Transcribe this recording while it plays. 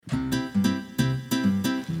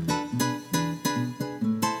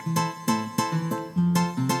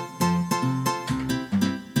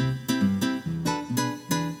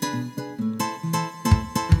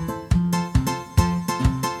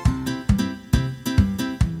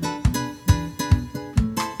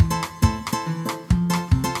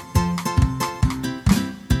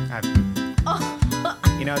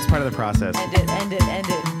it's part of the process. End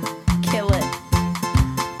it. Kill it.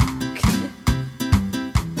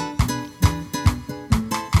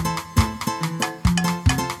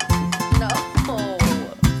 No.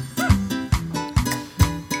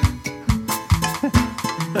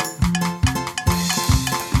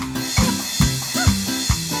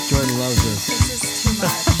 Jordan loves this. This is too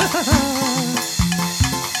much.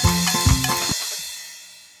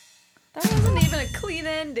 That wasn't even a clean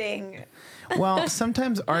ending. Well,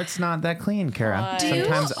 sometimes art's not that clean, Kara. Do you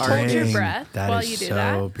Sometimes hold art your is. breath That while is you do so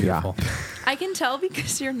that? beautiful. I can tell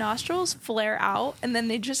because your nostrils flare out and then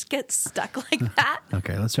they just get stuck like that.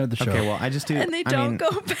 Okay, let's start the show. Okay, well, I just do. And they I don't mean, go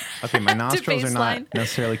back. Okay, my to nostrils are not baseline.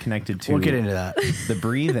 necessarily connected to. we'll get into that. the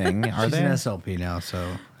breathing. Are She's they? an SLP now,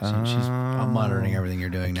 so she's I'm monitoring everything you're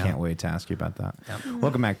doing now. Can't wait to ask you about that.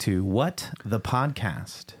 Welcome back to What the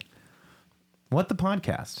Podcast. What the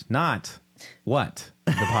Podcast, not what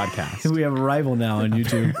the podcast. We have a rival now on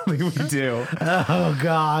YouTube. we do. Oh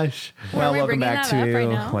gosh. Well, we welcome bringing back that up to right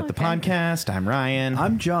now? What the Okay. Podcast. I'm Ryan.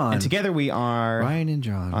 I'm John. And together we are Ryan and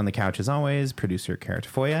John. on the couch as always. Producer Kara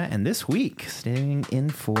Tafoya, and this week standing in,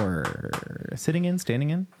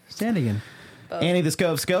 standing in. Annie the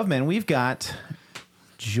Scoveman. We've got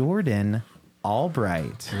Jordan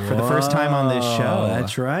Albright for the first time on this show.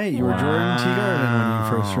 That's right. You were Jordan Teagarden when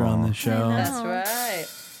you first were on the show. know. That's right.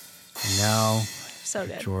 Now So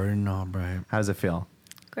good. Jordan Albright. How does it feel?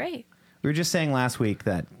 Great. We were just saying last week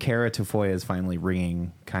that Kara Tafoya is finally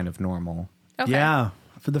ringing kind of normal. Okay. Yeah.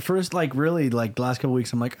 For the first, really, the last couple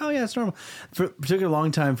weeks, I'm like, oh, yeah, it's normal. It took a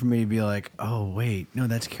long time for me to be like, oh, wait, no,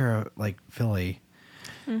 that's Kara, Philly.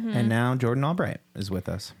 And now Jordan Albright is with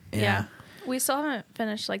us. Yeah. We still haven't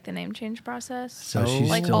finished the name change process. So she's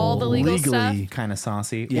Like, still all the legal legally, Kind of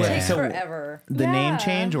saucy. Yeah. Wait, Takes so Forever. the Yeah. name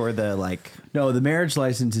change or the No, the marriage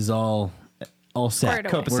license is all set. Squared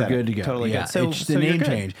away. We're good to go. Totally yeah, good. So- it's so the you're name good.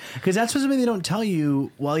 change. Because that's something they don't tell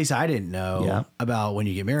you, well, at least I didn't know Yeah. about when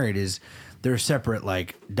you get married, is they're separate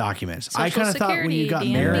documents. I Social kind of thought when you got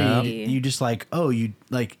Security, married, DMV. you just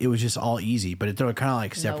it was just all easy, but they're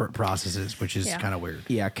kind of separate Nope. processes, which is Yeah. kind of weird.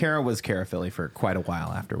 Yeah, Kara was Kara Philly for quite a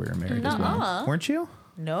while after we were married as well. Nuh-uh. Weren't you?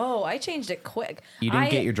 No, I changed it quick. You didn't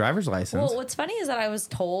get your driver's license. Well, what's funny is that I was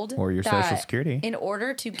told Or your that Social Security. in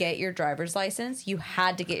order to get your driver's license, you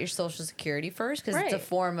had to get your Social Security first because it's a Right.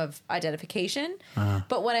 form of identification.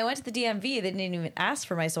 But when I went to the DMV, they didn't even ask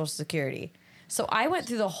for my Social Security. So I went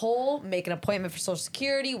through the whole make an appointment for Social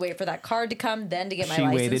Security, wait for that card to come, then to get my she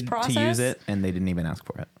license waited process. to use it, and they didn't even ask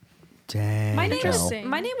for it. Dang. My name, was, Interesting.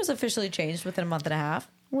 my name was officially changed within a month and a half.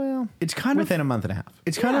 Well, It's kind of within a month and a half.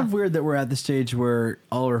 It's kind Yeah. of weird that we're at the stage where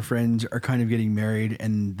all our friends are kind of getting married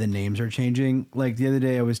and the names are changing. Like the other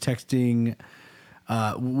day, I was texting.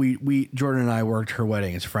 We Jordan and I worked her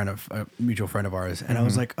wedding. It's a mutual friend of ours, and I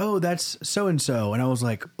was like, "Oh, that's so and so," and I was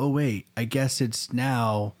like, "Oh wait, I guess it's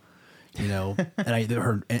now." And I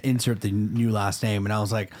heard insert the new last name, and I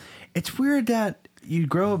was like, "It's weird that." You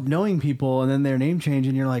grow up knowing people and then their name change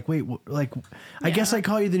and you're like, wait, I guess I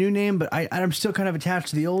call you the new name, but I'm still kind of attached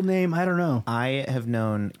to the old name. I don't know. I have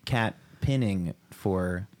known Kat Pinning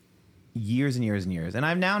for years and years and years, and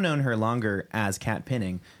I've now known her longer as Kat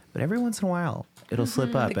Pinning. But every once in a while, it'll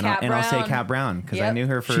slip up, The and I'll say Kat Kat Brown because I Yep. knew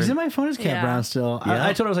her for. She's in my phone as Cat Yeah. Brown still. Yeah.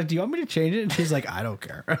 I told her, I was like, do you want me to change it? And she's like, I don't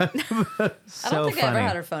care. I so don't think I funny. ever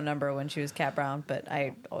had her phone number when she was Cat Brown, but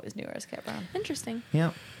I always knew her as Cat Brown. Interesting.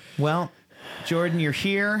 Yeah. Well, Jordan, you're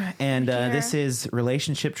here, and Here. this is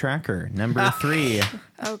Relationship Tracker number 3.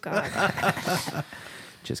 Oh, God.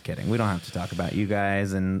 Just kidding. We don't have to talk about you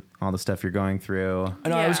guys and all the stuff you're going through.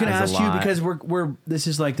 No, I was going to There's a ask you lot. because we're this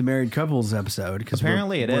is like the married couples episode because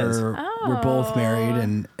Apparently it is. We're both married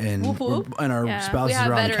and Whoop, whoop. our Yeah. spouses we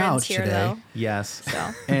have are on the veterans couch here, today. though. Yes.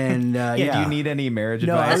 So. And Yeah, yeah, do you need any marriage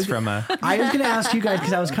No, I advice was- from a... I was going to ask you guys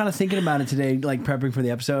because I was kind of thinking about it today, like prepping for the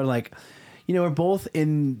episode. Like, we're both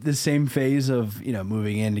in the same phase of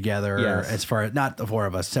moving in together. Yes. As far as not the four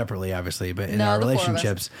of us separately, obviously, but in No, our the four of us.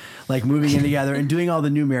 relationships, like moving in together and doing all the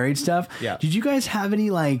new married stuff. Yeah. Did you guys have any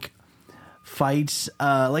fights?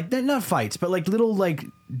 Not fights, but little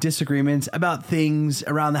disagreements about things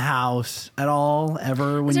around the house at all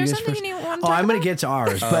ever when there you guys something first? you want to Oh, talk I'm going about? to get to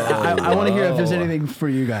ours, but I want to hear if there's anything for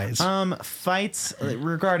you guys. Fights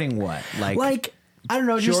regarding what? I don't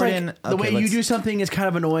know, just Jordan- the okay, way you let's- do something is kind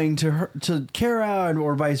of annoying to her, to Kara,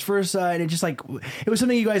 or vice versa, and it just it was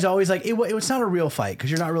something you guys always it was not a real fight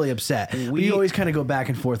because you're not really upset. But you always kind of go back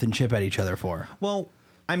and forth and chip at each other for. Well,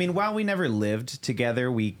 I mean, while we never lived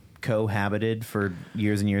together, we cohabited for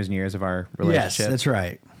years and years and years of our relationship. Yes, that's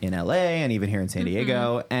right. In LA and even here in San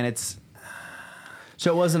Diego. And it's...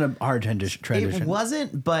 So it wasn't a hard transition. It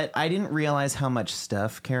wasn't, but I didn't realize how much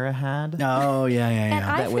stuff Kara had. Oh, yeah. And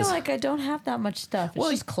I That feel was- like I don't have that much stuff. It's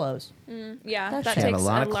just clothes. Yeah, That's that true. She had takes a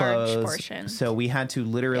lot a of large clothes, portion. so we had to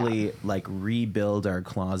literally like rebuild our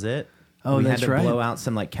closet. Oh, we that's had to right. blow out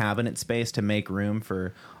some like cabinet space to make room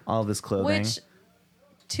for all this clothing. Which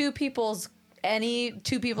any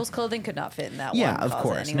two people's clothing could not fit in that yeah, one of closet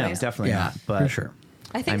course, anyway. no, definitely Yeah, not. But for sure.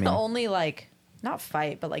 I think I the mean- only like not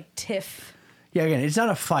fight, but like tiff Yeah, again, it's not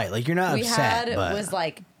a fight. Like, you're not we upset, had but was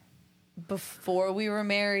like before we were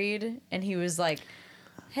married, and he was like,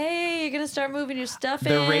 "Hey, you're gonna start moving your stuff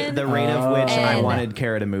the in." rate of which I And- wanted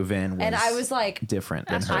Kara to move in was and I was like, different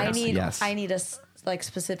than hers. I need like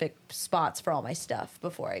specific spots for all my stuff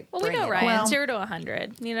before I. Well, we bring know it Ryan, home. 0 to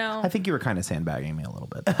 100. You know, I think you were kind of sandbagging me a little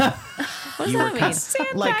bit. What does that mean?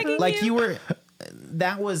 sandbagging like you. you were.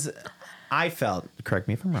 That was. I felt. Correct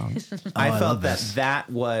me if I'm wrong. I I felt love that this. that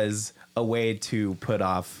was a way to put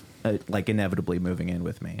off, like inevitably moving in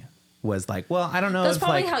with me. Was like, well, I don't know That's if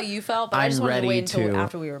probably like how you felt, but I I'm just wanted to ready wait until to-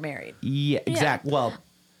 after we were married. Yeah, exactly. Well,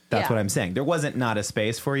 that's Yeah. what I'm saying. There wasn't not a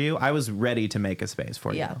space for you. I was ready to make a space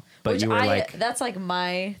for Yeah, you, but which you were like, that's like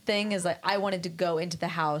my thing is like I wanted to go into the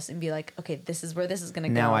house and be like, okay, this is where this is gonna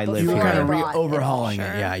go. Now I live you were here. kind of brought it all. overhauling it.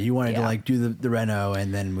 Sure. Yeah, you wanted to Yeah. like do the reno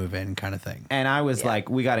and then move in kind of thing. and I was Yeah. like,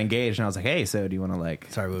 we got engaged, and I was like, hey, so do you want to like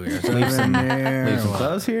Sorry, we were leave some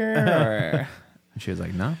clothes here? Or? And she was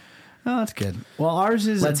like, no. Oh, that's good. Well, ours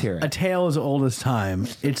is Let's hear it. a tale as old as time.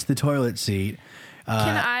 It's the toilet seat. Can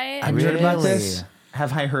I? Have you heard about this?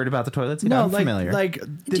 Have I heard about the toilet seat? No, I'm like, familiar. like the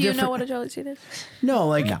Do you know different- what a toilet seat is? No,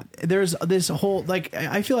 like No. there's this whole like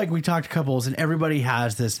I feel like we talked to couples and everybody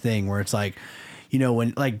has this thing where it's like, you know,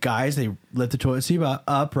 when like guys they lift the toilet seat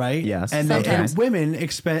up, right? Yes. and Sometimes. and women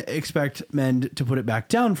expect men to put it back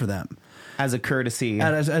down for them as a courtesy,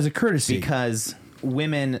 as a courtesy. because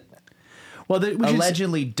women well,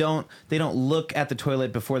 allegedly don't look at the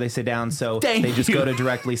toilet before they sit down, so Thank they just you. go to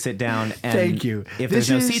directly sit down. And Thank you. If This there's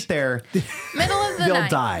no is- seat there, Middle of the they'll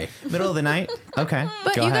night. die. middle of the night. Okay,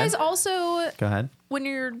 But go you ahead. guys also, Go ahead. when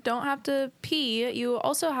you don't have to pee, you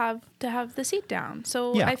also have to have the seat down.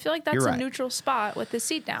 So Yeah, I feel like that's you're a right. neutral spot with the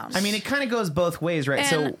seat down. I mean, it kind of goes both ways, right?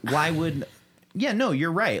 So And- why would? Yeah, no,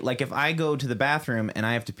 you're right. Like if I go to the bathroom and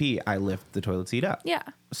I have to pee, I lift the toilet seat up. yeah.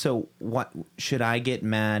 So what should I get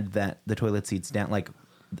mad that the toilet seat's down? Like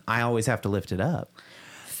I always have to lift it up.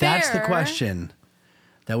 That's the Fair. question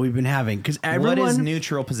that we've been having because everyone. What is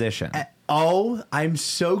neutral position? Oh, I'm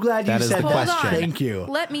so glad That you is said the that. question. Thank you.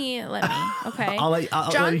 Let me. Okay. I'll let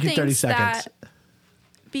John you get 30 thinks seconds. that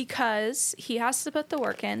because he has to put the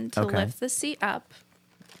work in to Okay. lift the seat up.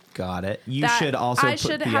 Got it. You that should also I put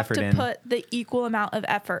should the have effort to in. put the equal amount of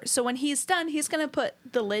effort. So when he's done, he's going to put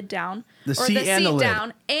the lid down, The or seat the and seat the lid.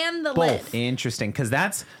 down, and the Both. lid. Interesting, because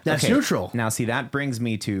that's That's okay. neutral. Now, see, that brings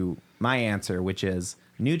me to my answer, which is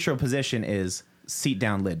neutral position is seat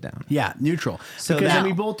down, lid down. Yeah, neutral. So because that- then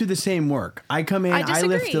we both do the same work. I come in, I I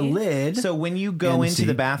lift the disagree. lid. So when you go And into the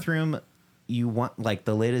seat. bathroom, you want like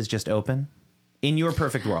the lid is just open. In your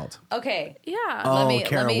perfect world. Okay, Yeah. Oh, let me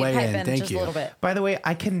Kara, weigh pipe in. in Thank just you. a little bit. By the way,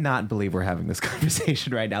 I cannot believe we're having this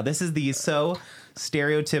conversation right now. This is the so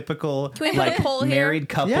stereotypical Can we put a like poll here? married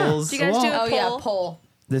couples. Do you guys do a Oh yeah, poll? poll.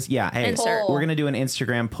 This hey, Insert. we're gonna do an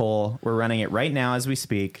Instagram poll. We're running it right now as we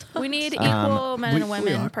speak. We need equal men and we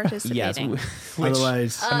women are. participating. Which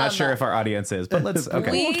Otherwise, I'm not sure if our audience is, but let's okay.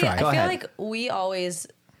 We, We'll try. I Go feel ahead. like we always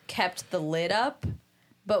kept the lid up,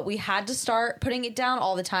 but we had to start putting it down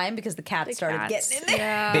all the time because the cats started Cats. getting in there.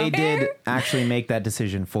 Yeah. They did actually make that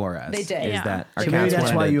decision for us. They did. Is Yeah. that our so maybe cats that's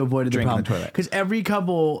wanted why to you avoided the drink in problem. toilet. Because every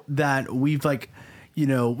couple that we've like, you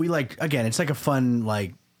know, we like again, it's like a fun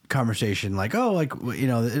like conversation. Like, oh, like you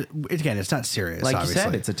know, again, it's not serious. Like obviously. you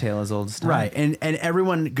said, it's a tale as old as time. right, and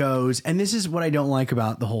everyone goes, and this is what I don't like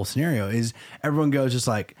about the whole scenario is everyone goes just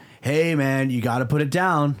like, hey man, you got to put it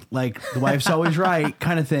down. Like the wife's always right,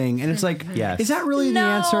 kind of thing. And it's like, Yes. is that really the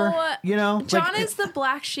answer? You know, John like, is the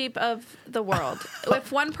black sheep of the world.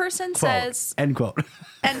 If one person says, end quote.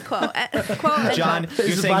 end quote, quote, end John, quote, you're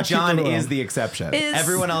He's the saying black sheep of John the world. is the exception. Is-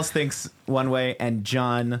 Everyone else thinks one way, and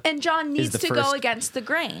John. and John needs the to first- go against the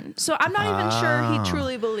grain. So I'm not even sure he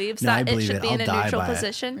truly believes No, I that it believe should it. be in I'll a die neutral by it.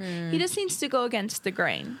 position. He just needs to go against the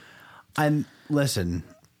grain. And listen,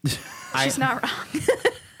 She's not wrong.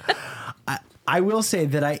 I will say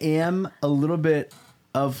that I am a little bit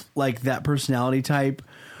of like that personality type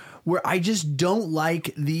where I just don't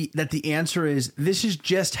like that the answer is this is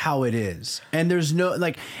just how it is. And there's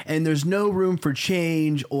no room for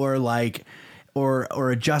change or like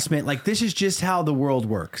or adjustment. Like this is just how the world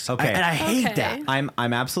works. Okay. And I hate Okay. that.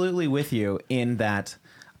 I'm absolutely with you in that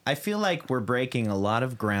I feel like we're breaking a lot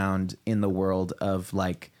of ground in the world of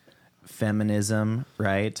like feminism,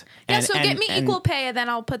 right? Yeah, so get me equal pay and then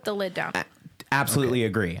I'll put the lid down. Absolutely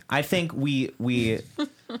agree. I think we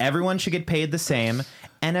everyone should get paid the same,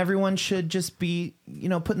 and everyone should just be,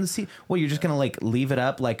 put in the seat. Well, you're just gonna like leave it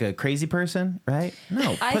up like a crazy person, right?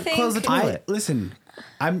 No, close the toilet. Listen,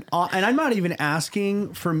 I'm not even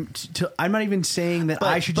asking I'm not even saying that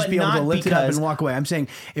I should just be able to lift it up and walk away. I'm saying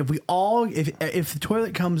if the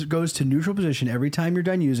toilet goes to neutral position every time you're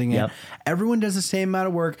done using it, everyone does the same amount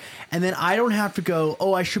of work, and then I don't have to go,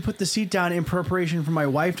 oh, I should put the seat down in preparation for my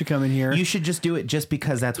wife to come in here. You should just do it just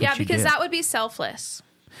because that's what you do. Yeah, because that would be selfless.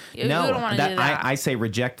 You don't want to do that. I say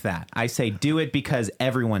reject that. I say do it because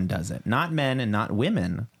everyone does it, not men and not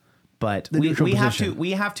women. But we have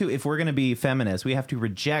to, if we're going to be feminists, we have to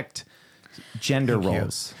reject gender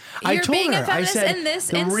roles. You're being a feminist in this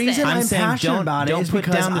the instance. reason I'm passionate about it is put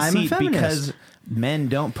because down the I'm seat a feminist. because men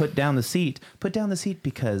don't put down the seat. Put down the seat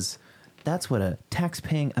because that's what a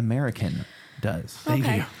tax-paying American does. Thank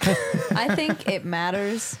you. I think it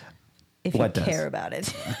matters if What you does? care about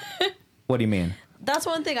it. What do you mean? That's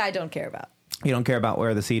one thing I don't care about. You don't care about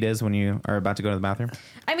where the seat is when you are about to go to the bathroom?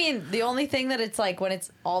 I mean, the only thing that it's like when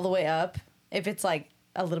it's all the way up, if it's like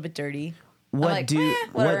a little bit dirty. What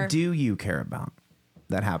whatever. do you care about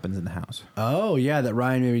that happens in the house? Oh, yeah, that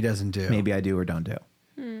Ryan maybe doesn't do. Maybe I do or don't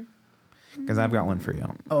do. Because I've got one for you.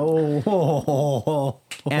 Oh.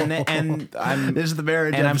 And I'm This is the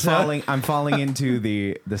marriage and episode. I'm falling into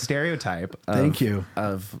the stereotype of, Thank you.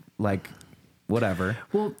 Of like whatever.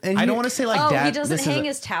 Well, and I he- don't want to say like dad. he doesn't this is hang a-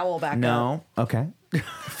 his towel back up. No. Okay.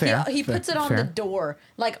 Fair. He puts it on Fair. the door,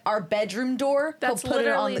 like our bedroom door. That's He'll put it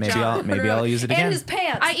on literally the Maybe John. I'll use it again. And his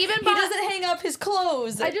pants. I even he bought- doesn't hang up his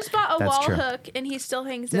clothes. I just bought a That's wall true. hook and he still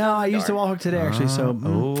hangs it No, on I the used the door. wall hook today, actually. So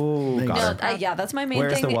Oh, thanks. got No, it. yeah, that's my main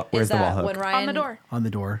Where's thing. where's is the wall that hook? when Ryan On the door. on the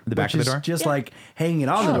door, The back which of the is door? just Yeah. like hanging it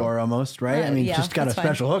on the door almost, right? I mean, yeah, just got a that's fine.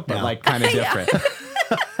 special hook But now. like kind of different.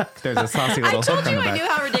 There's a saucy I little told hook on you the I back. knew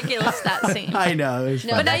how ridiculous that seemed. I know. It was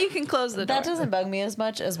No, fun. But now you can close the door. That doesn't bug me as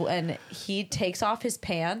much as when he takes off his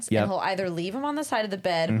pants Yep. and he'll either leave them on the side of the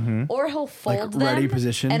bed or he'll fold them ready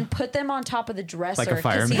position? and put them on top of the dresser Like a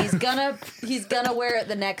fireman. he's gonna wear it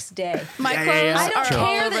the next day. My Yeah, clothes yeah, yeah. I don't are all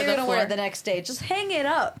care over that you're the gonna floor. wear it the next day. Just hang it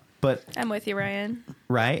up. But I'm with you, Ryan.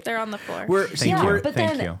 right? They're on the floor. Thank you. but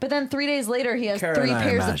Thank then you. but then 3 days later he has Kara 3 and I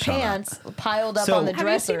pairs of matched on that. pants piled up So- on the Have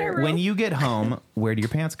you seen dresser. our room? When you get home, where do your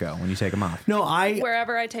pants go when you take them off? No,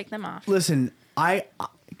 Wherever I take them off. listen.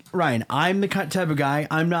 Ryan, I'm the type of guy.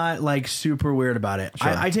 I'm not like super weird about it. Sure.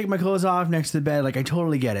 I take my clothes off next to the bed. Like I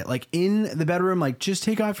totally get it. Like in the bedroom, like just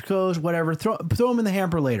take off your clothes, whatever. Throw them in the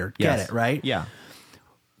hamper later. Yes. Get it, right? Yeah.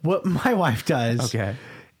 What my wife does Okay.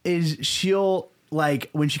 is she'll like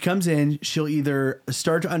when she comes in, she'll either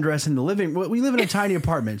start to undress in the living. We live in a tiny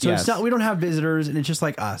apartment, so Yes. it's not. We don't have visitors, and it's just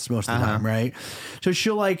like us most of the time, right? So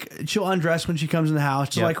she'll undress when she comes in the house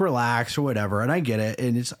to Yep. like relax or whatever. And I get it,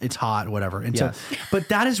 and it's hot, whatever. And Yes. so, but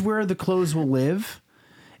that is where the clothes will live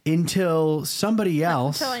until somebody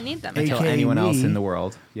else, Until I need them. Until aka anyone else me, in the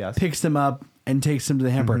world. Yes. picks them up and takes them to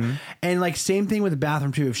the hamper. And like same thing with the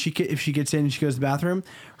bathroom too. If she gets in and she goes to the bathroom,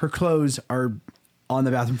 her clothes are on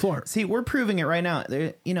the bathroom floor. See, we're proving it right now.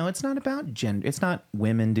 It's not about gender. It's not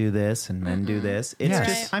women do this and men do this. It's Yes.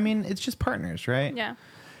 just, I mean, it's just partners, right? Yeah.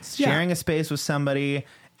 Sharing a space with somebody,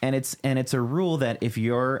 and it's a rule that if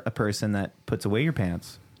you're a person that puts away your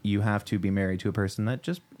pants, you have to be married to a person that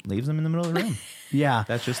just leaves them in the middle of the room. Yeah,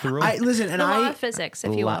 That's just the rule. Listen, and The law of physics,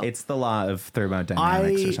 if you will. It's the law of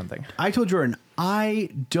thermodynamics or something. I told Jordan I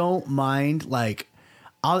don't mind like.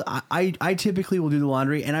 I typically will do the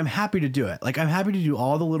laundry and I'm happy to do it. Like I'm happy to do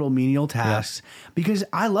all the little menial tasks because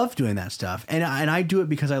I love doing that stuff and I do it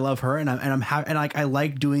because I love her and I'm happy and like I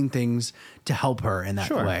like doing things to help her in that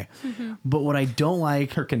Sure. way. But what I don't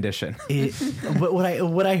like Her condition. but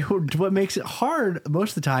what makes it hard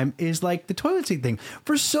most of the time is like the toilet seat thing.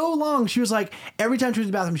 For so long, she was like every time she was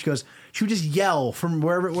in the bathroom, she would just yell from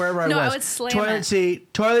wherever I was. No, I would slam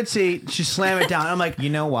Toilet seat. She slam it down. I'm like,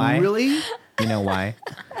 You know why? Really, You know why?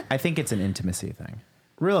 I think it's an intimacy thing.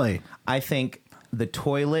 really. I think the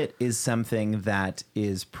toilet is something that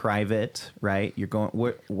is private, right? You're going.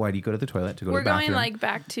 Why do you go to the toilet to go We're to the bathroom? going like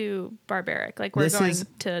back to barbaric. Like we're This going is-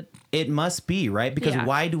 to It must be, right? Because Yeah.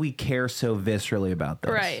 why do we care so viscerally about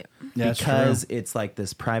this? Right. Yeah, that's Because true. it's like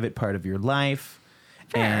this private part of your life.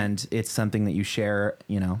 And it's something that you share,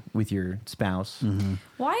 with your spouse. Mm-hmm.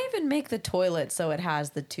 Why even make the toilet so it has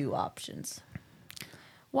the 2 options?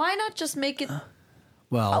 Why not just make it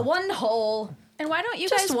Well, one hole And why don't you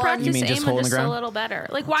Just guys one. practice You mean just aim hole in the just a ground? little better?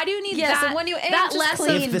 Like, why do you need Yes, that? and when you aim, that just less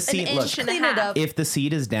clean If the seat- an look, inch and clean a it half. up. If the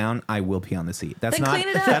seat is down, I will pee on the seat. That's Then not clean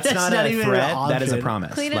it up. that's That's not not a even an threat. That is a option.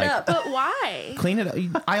 promise. Clean it Like, up. But why? Clean it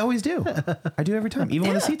up. I always do. I do every time. Even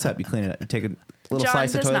when the seat's up, you clean it up. You take a little John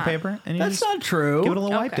slice of does toilet not. paper and you That's just not true. give it a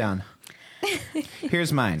little wipe Okay. down.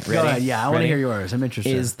 Here's mine. Ready? Go ahead. Yeah, I want to Ready? hear yours. I'm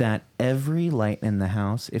interested. Is that every light in the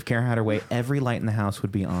house, if Kara had her way, every light in the house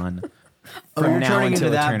would be on. Oh, from you're now turning until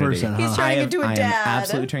into that eternity. person, huh? He's turning into a I am dad.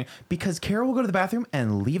 absolutely turning because Kara will go to the bathroom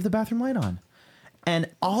and leave the bathroom light on, and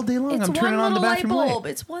all day long It's I'm one turning on the little light bathroom bulb.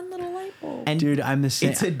 light. It's one little light bulb. And Dude, I'm the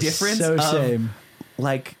same. It's a difference. So of, same.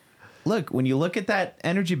 Like, look, when you look at that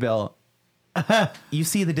energy bill, you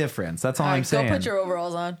see the difference. That's all All I'm right, saying. go put your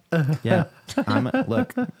overalls on. Yeah,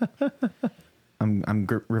 I'm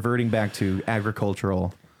reverting back to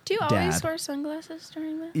agricultural. Do you always Dad. wear sunglasses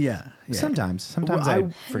during this? Yeah. yeah. Sometimes Well, I I-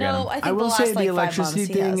 forget No, them. I think I will the last, say like, the 5 months electricity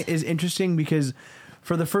he thing has. is interesting because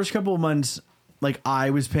for the first couple of months, like I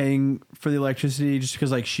was paying for the electricity just because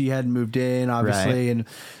like she hadn't moved in, obviously, Right. and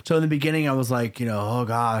so in the beginning I was like, oh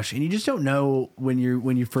gosh, and you just don't know when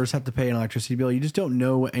you first have to pay an electricity bill, you just don't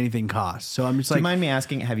know what anything costs. So I'm just Do you like, mind me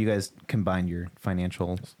asking? Have you guys combined your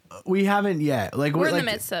financials? we haven't yet. Like We're in the like,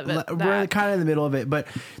 midst of it, We're that. kind of in the middle of it, but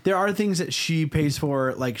there are things that she pays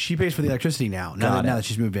for. Like she pays for the electricity now Got it. that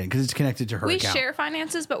she's moved in because it's connected to her We account. share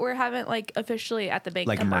finances, but we haven't like officially at the bank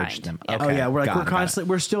Like combined. merged them. Yeah. Okay. Oh yeah, we're Got it, got it. constantly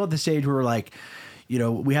we're still at the stage where we're like,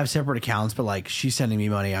 we have separate accounts, but like she's sending me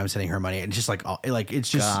money, I'm sending her money, and just like it's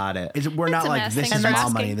just Got it. We're It's not a like mess. this Thanks is for my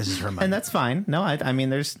asking. money, this is her money, And that's fine. No, I mean,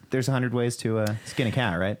 there's 100 ways to skin a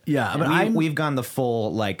cat, right? Yeah, but we've gone the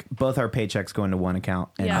full, like, both our paychecks go into one account,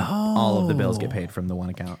 and Yeah. all of the bills get paid from the one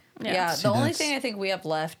account. Yeah, See, the only that's- thing I think we have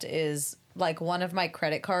left is like one of my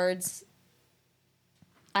credit cards.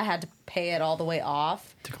 I had to pay it all the way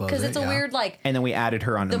off To close because it, it's a yeah. weird like And then we added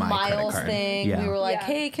her onto the my credit miles card. thing. Yeah. We were like, Yeah.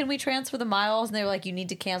 hey, can we transfer the miles? And they were like, you need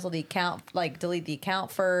to cancel the account, like delete the account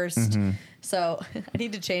first. Mm-hmm. So I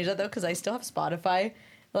need to change that though because I still have Spotify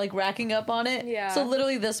like racking up on it. Yeah. So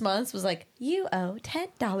literally this month was like, you owe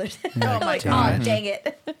 $10. Yeah, like, dang oh it. dang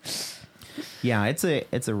it. Yeah, it's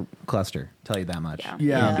a cluster. Tell you that much. Yeah.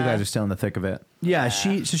 Yeah. You guys are still in the thick of it. yeah.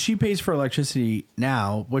 She pays for electricity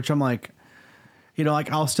now, which I'm like,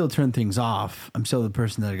 like I'll still turn things off. I'm still the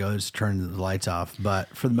person that goes turn the lights off,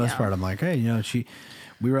 but for the most Yeah. part, I'm like, hey,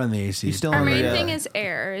 we run the AC. You still Our on main the, thing is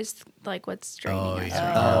air is like what's draining Oh us.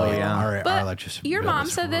 yeah. Oh, yeah. Our But electricity. your bill mom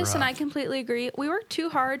is said this, and I rough. completely agree. We work too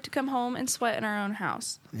hard to come home and sweat in our own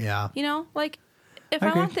house. Yeah. Like if I I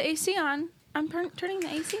agree. want the AC on, I'm turning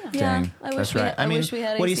the AC on. Yeah. Dang, I wish that's we right. had- I mean, wish we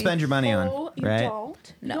had what do you AC. spend your money on? Oh, you right?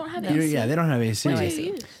 don't. You No. don't have No. AC. Yeah, they don't have AC. No What do AC.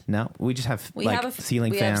 you use? No, we just have We like have a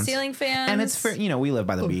ceiling we fans. have ceiling fans, And it's for we live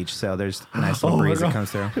by the beach, so there's a nice Oh little my breeze that God.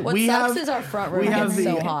 comes through. What We sucks have- is our front room we have gets the-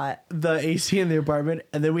 so hot. The AC in the apartment,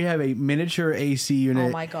 and then we have a miniature AC unit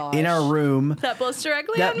Oh my gosh. in our room That blows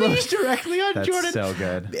directly that on me. blows directly on That's Jordan. so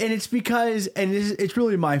good. And it's because, and it's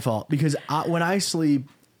really my fault because when I sleep,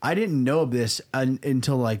 I didn't know of this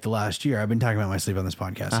until like the last year. I've been talking about my sleep on this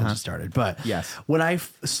podcast since it started. But Yes. when I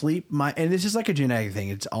sleep, and this is like a genetic thing.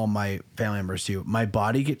 It's all my family members too. My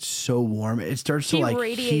body gets so warm, it starts to He like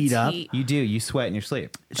radiates heat up. heat. You do. You sweat in your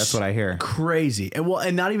sleep. That's what I hear. Crazy.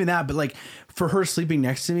 And not even that, but like for her sleeping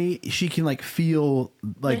next to me, she can like feel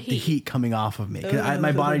like the heat. heat coming off of me. 'Cause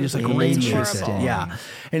my body just like radiates it. horrible. Yeah.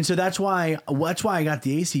 And so that's why I got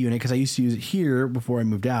the AC unit because I used to use it here before I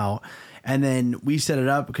moved out. And then we set it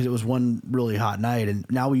up because it was one really hot night, and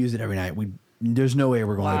now we use it every night. There's no way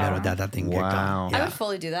we're going to bed with that thing kicked Wow. on. I Yeah. would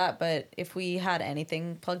fully do that, but if we had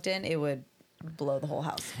anything plugged in, it would blow the whole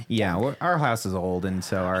house. Yeah, our house is old, and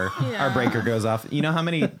so our Yeah. breaker goes off. You know how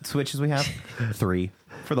many switches we have? 3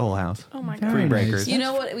 for the whole house. Oh my Very Three god. breakers. You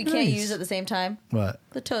know what we can't nice. use at the same time? What?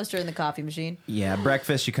 The toaster and the coffee machine. Yeah,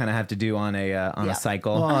 breakfast you kind of have to do on a Yeah.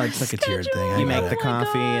 cycle. Well, it's like a tiered thing. I you get make it. the Oh my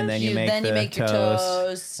coffee, and then gosh. you make Then the you make your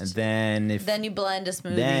toast. and then Then you blend a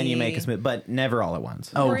smoothie. then you make a smoothie, but never all at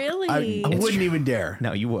once. Oh, Really? I wouldn't even dare.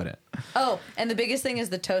 No, you wouldn't. Oh, and the biggest thing is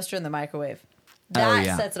the toaster and the microwave. Oh That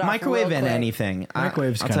yeah, sets it off microwave real and quick. anything.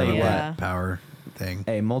 Microwave's I'll kind tell of you a Yeah. what. power thing.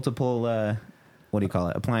 A multiple. What do you call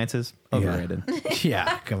it? Appliances overrated.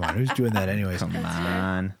 Yeah, come on. Who's doing that anyways? Come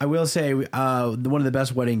on. I will say one of the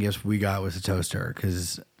best wedding gifts we got was a toaster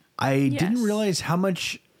because I didn't Yes. realize how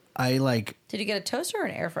much I like. Did you get a toaster or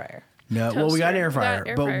an air fryer? No, well, we got an air Toaster. We got fryer,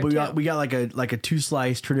 air but fryer, we too. got like a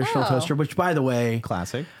 2-slice traditional Oh. toaster. Which, by the way,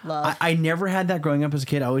 Classic. Love. I never had that growing up as a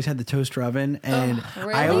kid. I always had the toaster oven, and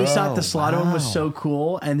really? I always thought the Oh, slot one was wow. so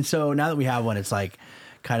cool. And so now that we have one, it's like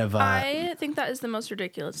kind of I think that is the most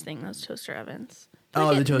ridiculous thing, those toaster ovens.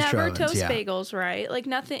 Oh, the toaster never ovens, toast yeah. bagels, right? Like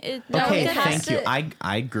nothing. Okay, it has thank you. to-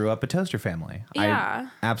 I grew up a toaster family. Yeah.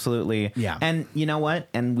 I absolutely. Yeah. And you know what?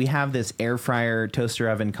 And we have this air fryer toaster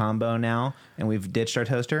oven combo now, and we've ditched our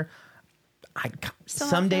toaster.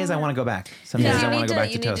 Some days I want to go back. Some days You I want need to go back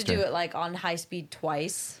to you need toaster. to do it like on high speed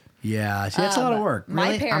twice. Yeah, see, that's a lot of work.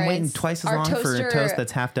 My Really? I'm waiting parents- twice as our long for a toaster- toast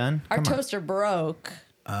that's half done. Our Come on. toaster broke.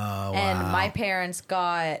 Oh, And wow. my parents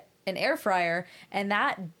got an air fryer, and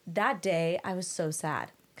that day I was so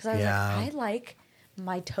sad because I was Yeah. like, I like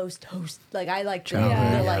my toast, like I like the,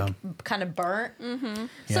 Yeah. the like kind of burnt. Mm-hmm.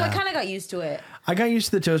 So I Yeah. kind of got used to it. I got used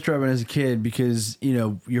to the toaster oven as a kid because, you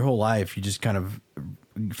know, your whole life you just kind of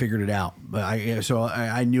figured it out. But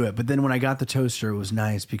I knew it. But then when I got the toaster, it was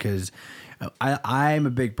nice because I'm a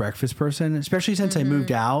big breakfast person, especially since I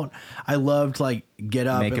moved out. I loved like get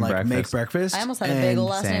up Making and like make breakfast. breakfast. I almost had a And bagel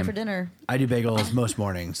last night same. for dinner. I do bagels most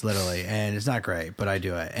mornings, literally, and it's not great, but I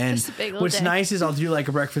do it. And Just a bagel what's day. nice is I'll do like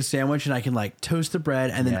a breakfast sandwich, and I can like toast the bread,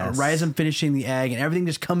 and then Yes. right as I'm finishing the egg, and everything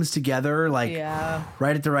just comes together like Yeah.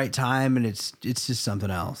 right at the right time, and it's just something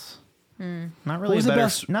else. Not What really was a the better.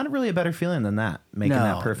 best- Not really a better feeling than that. Making No,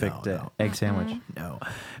 that perfect no. egg sandwich. No,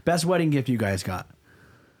 best wedding gift you guys got?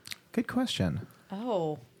 Good question.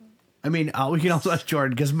 Oh, I mean, we can also ask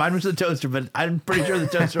Jordan because mine was the toaster, but I'm pretty sure the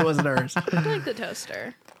toaster wasn't hers. I like the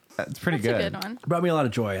toaster. That's pretty That's good. a good one. Brought me a lot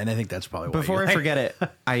of joy, and I think that's probably why Before you I like- forget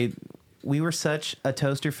it, we were such a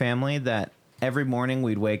toaster family that every morning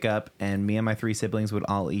we'd wake up and me and my 3 siblings would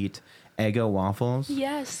all eat Eggo waffles.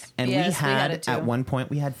 Yes. And Yes, we we had had it too. at one point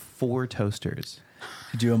we had 4 toasters.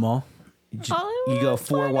 You do them all. You go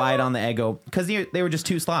 4 wide on the Eggo because they were just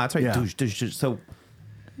 2 slots, right? Yeah. So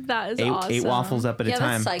That is 8 awesome. waffles up at yeah, a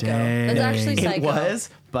time. that's psycho. Dang. That's actually psycho. It was,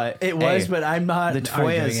 but It was, hey, but I'm not the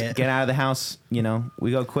arguing Toyas it. get out of the house. You know,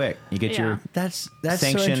 we go quick. You get Yeah. your That's so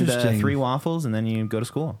sanctioned interesting. 3 waffles, and then you go to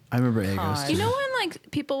school. I remember Eggos. God. too. You know when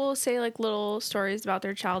like people will say like little stories about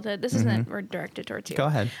their childhood? This isn't we're directed towards you. Go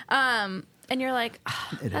ahead. And you're like, "Ah,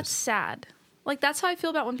 It that's is. sad. Like that's how I feel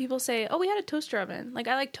about when people say, "Oh, we had a toaster oven." Like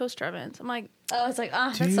I like toaster ovens. I'm like, Oh, it's like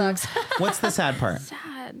that you- sucks. What's the sad part?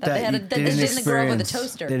 sad. That they had a- you that they didn't grow up with a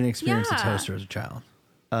toaster. Didn't experience a Yeah. toaster as a child.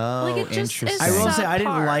 Oh, Like, it just is interesting. I will say I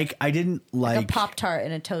didn't subpar. like Like a Pop Tart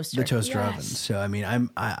in a toaster. the toaster Yes. oven. So I mean,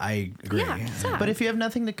 I agree. Yeah, sad. But if you have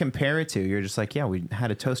nothing to compare it to, you're just like, yeah, we had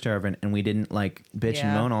a toaster oven and we didn't like bitch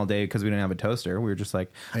and Yeah. moan all day because we didn't have a toaster. We were just like,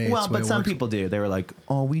 Hey, it's well, the way but it some works. people do. They were like,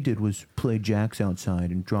 all we did was play jacks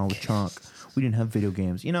outside and draw with chalk. We didn't have video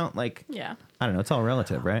games. You know, like, yeah. I don't know. It's all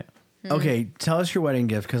relative, right? Okay, tell us your wedding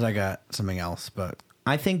gift because I got something else. But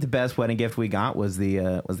I think the best wedding gift we got was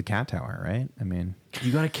the cat tower, right? I mean,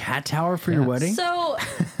 you got a cat tower for your Yeah. wedding? So,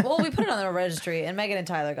 well, we put it on the registry, and Megan and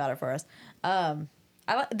Tyler got it for us.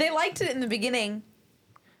 They liked it in the beginning.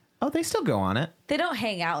 oh, they still go on it. They don't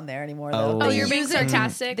hang out in there anymore, though. Oh. They Oh, you're being use it-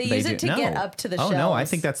 sarcastic? They They use do- it to get up to the Oh shelves. no, I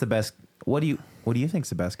think that's the best. What do you think's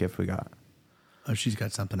the best gift we got? Oh, she's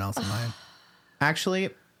got something else in mind. Actually,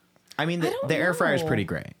 I mean, I the, don't the air fryer is know. pretty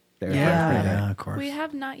great. The air fryer's pretty great. Yeah, of course. We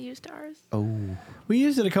have not used ours We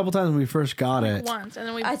used it a couple times when we first got it. once, and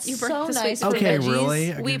then we It's you burnt so the sweet nice for Okay, veggies.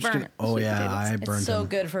 really? We Just burnt Oh sweet yeah, potatoes. I It's burned so them.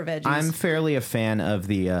 good for veggies. I'm fairly a fan of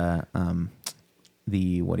the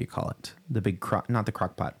what do you call it? The big not the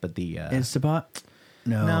crock pot, but the Instapot?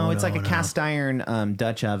 no, it's like a no. cast iron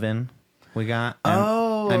Dutch oven. We got.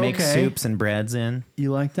 Oh, I make okay. soups and breads in.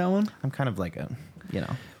 You like that one? I'm kind of like a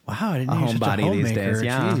Wow, I didn't a know you were such homebody these homemaker. days.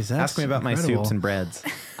 Yeah, Jeez, that's ask me about incredible. my soups and breads.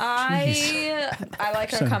 I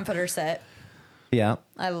like our comforter set. Yeah,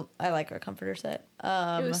 I like our comforter set. It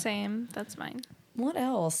was same. That's mine. What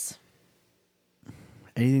else?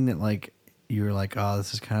 Anything that like you were like, oh,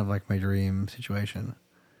 this is kind of like my dream situation.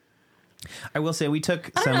 I will say we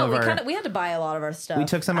took I some don't know. of our We had to buy a lot of our stuff. we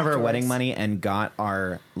took some of our afterwards. wedding money and got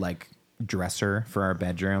our like dresser for our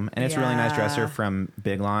bedroom, and it's a really nice Yeah. dresser from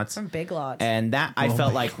Big Lots. from Big Lots. And that I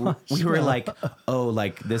felt like we were like, oh,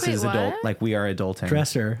 like this Wait, is adult, what? like we are adulting.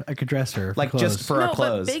 Dresser, like a dresser, Like just for no, our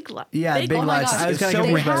clothes. but Big Lots. Yeah, Big Oh my Lots. gosh, I was it's kind so, of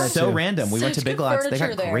confused by that so too. random. We went to Such Big good Lots. They got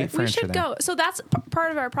furniture there. great We We furniture should there. go. So that's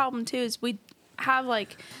part of our problem too. Is we have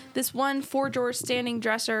like this one 4-drawer standing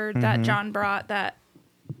dresser that John brought that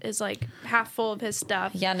is like half full of his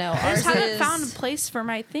stuff. Yeah, no, I just ours haven't is- found a place for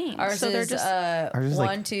my things. Ours so they're is just Ours is like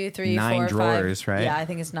 1, 2, 3, 9 4, 5. drawers, right? Yeah, I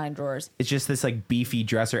think it's 9 drawers. It's just this like beefy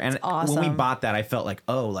dresser, and when we awesome. bought that, I felt like,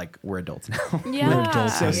 oh, like we're adults now. yeah.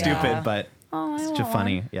 So Yeah. stupid, but Oh, I it's want just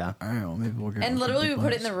funny. Yeah, All right, well, maybe we'll get And one from literally, we Big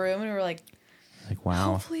put it in Lots. the room, and we were like, like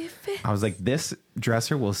wow. Hopefully it fits. I was like, this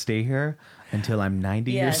dresser will stay here until I'm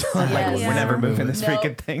 90 Yes, years old. Like yes. we're never Yeah. moving this nope,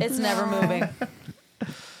 freaking thing. it's never moving.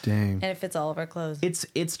 Dang. And it fits all of our clothes.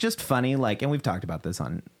 It's just funny, like, and we've talked about this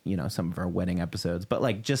on, some of our wedding episodes, but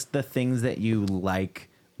like just the things that you like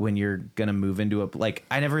when you're gonna move into like,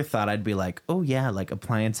 I never thought I'd be like, oh yeah, like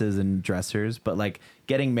appliances and dressers, but like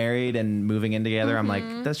getting married and moving in together, I'm like,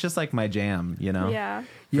 that's just like my jam, Yeah.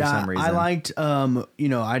 For some reason. I liked,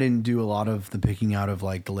 I didn't do a lot of the picking out of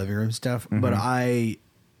like the living room stuff, but I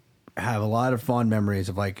have a lot of fond memories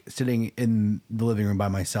of like sitting in the living room by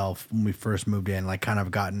myself when we first moved in, like kind of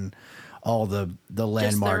gotten all the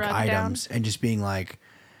landmark items and just being like,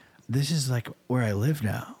 this is like where I live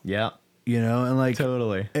now. Yeah. And like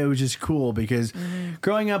Totally. it was just cool because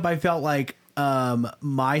growing up I felt like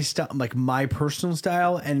my style, like my personal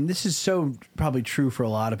style, and this is so probably true for a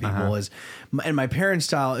lot of people, and my parents'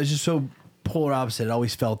 style is just so polar opposite. It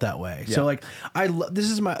always felt that way. Yeah. So like this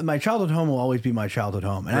is my childhood home will always be my childhood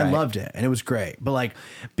home, and I loved it and it was great. But like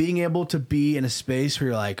being able to be in a space where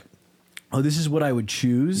you're like, oh, this is what I would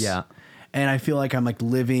choose. Yeah. And I feel like I'm like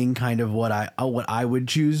living kind of what I would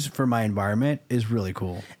choose for my environment is really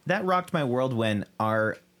cool. That rocked my world when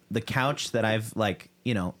the couch that I've like,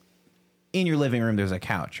 in your living room, there's a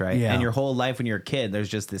couch, right? Yeah. And your whole life when you're a kid, there's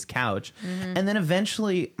just this couch. And then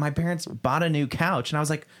eventually my parents bought a new couch and I was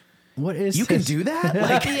like, What is you can do that?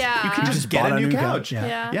 Like, Yeah. you can just bought get a new couch.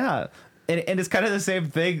 Yeah. Yeah. And it's kind of the same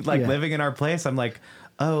thing, like living in our place. I'm like,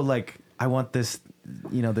 oh, like I want this,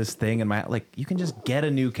 this thing in my, like, you can just get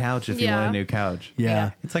a new couch if you want a new couch.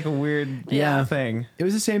 Yeah. It's like a weird thing. It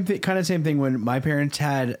was the same thing, kind of same thing when my parents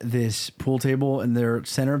had this pool table in their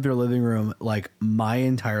center of their living room, like my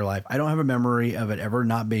entire life. I don't have a memory of it ever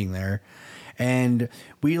not being there. And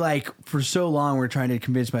we like for so long we're trying to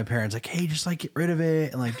convince my parents like, hey, just like get rid of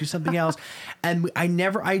it and like do something else. And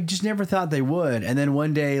I just never thought they would. And then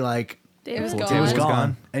one day like It was it gone. was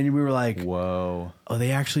gone. And we were like, Whoa. oh,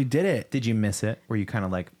 they actually did it. Did you miss it? Were you kind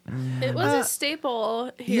of like, It was a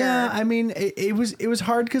staple here. Yeah, I mean, it was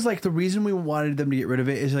hard because like the reason we wanted them to get rid of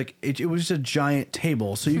it is like it was just a giant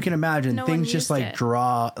table, so you can imagine No one things just used like it.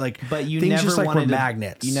 draw like. but you things never just like wanted were to,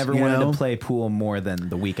 magnets. You never wanted to play pool more than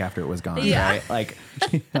the week after it was gone, Yeah. right? Like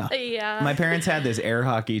Yeah. my parents had this air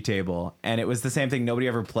hockey table and it was the same thing. Nobody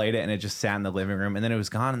ever played it and it just sat in the living room and then it was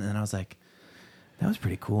gone. And then I was like, that was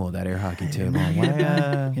pretty cool, that air hockey table.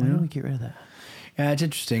 Why don't we get rid of that? Yeah, it's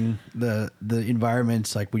interesting. The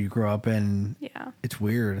environments like when you grow up in. Yeah. It's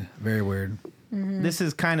weird, very weird. This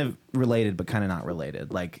is kind of related, but kind of not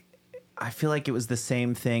related. Like, I feel like it was the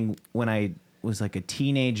same thing when I was like a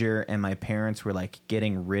teenager and my parents were like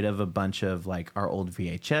getting rid of a bunch of like our old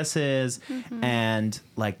VHSs and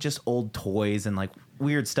like just old toys and like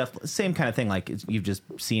weird stuff. Same kind of thing. Like you've just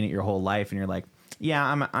seen it your whole life and you're like, yeah,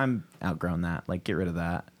 I'm outgrown that. Like, get rid of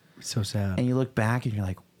that. So sad. And you look back and you're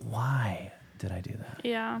like, why did I do that?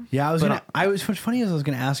 Yeah. Yeah, what's funny is I was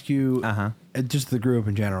gonna ask you, just the group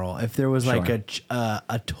in general, if there was like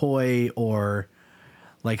a toy or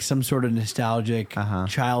like some sort of nostalgic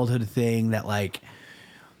childhood thing that like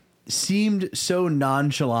seemed so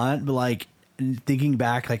nonchalant, but like thinking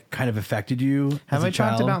back, like kind of affected you. Have as a I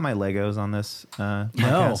child? talked about my Legos on this No,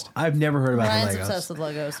 podcast? I've never heard about Ryan's the Legos. obsessed with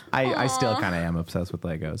Legos. I still kind of am obsessed with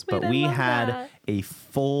Legos, but Wait, I we love had that. a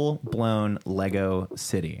full blown Lego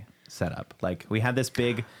city set up. Like we had this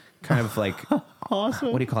big kind of like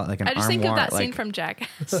awesome. What do you call it? Like an I just think of armoire, that scene like- from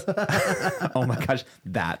Jackass. Oh my gosh,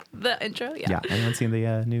 that. The intro. Yeah, anyone seen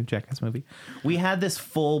the new Jackass movie? We had this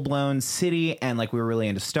full blown city, and like we were really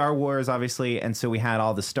into Star Wars, obviously, and so we had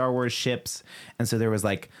all the Star Wars ships, and so there was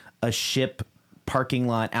like a ship parking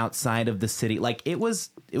lot outside of the city. Like it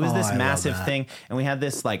was I this love massive that. thing, and we had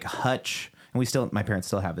this like hutch, and my parents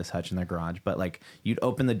still have this hutch in their garage, but like you'd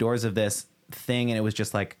open the doors of this thing, and it was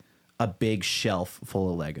just like a big shelf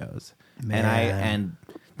full of Legos, and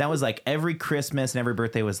that was like every Christmas and every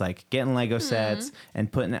birthday was like getting Lego sets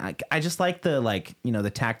and putting. I just like the like the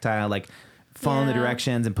tactile, like following the Yeah.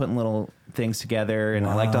 directions and putting little things together, and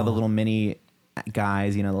I liked all the little mini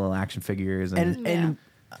guys, the little action figures, And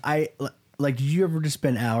I like. Did you ever just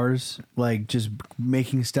spend hours like just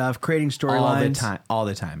making stuff, creating storylines all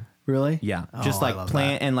the time. Really? Yeah, Oh, just I like love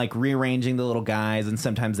playing that. and like rearranging the little guys, and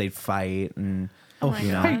sometimes they'd fight and. Oh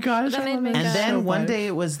my gosh! That I made love me that And Yeah. then so one much. day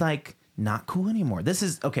it was like not cool anymore. This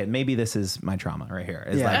is okay. Maybe this is my trauma right here.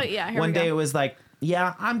 It's Yeah. like, Oh, yeah, here one we day go. it was like,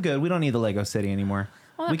 yeah, I'm good. We don't need the Lego City anymore.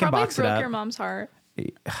 Well, that we can probably box it broke up. your mom's heart.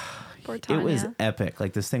 Poor Tanya. It was epic.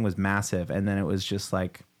 Like this thing was massive, and then it was just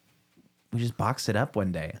like we just boxed it up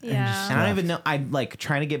one day. Yeah. And I don't even know. I like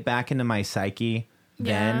trying to get back into my psyche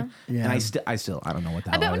then, Yeah. and I still I don't know what the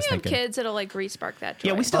I hell bet I when was you have thinking. kids, it'll like re-spark that joy.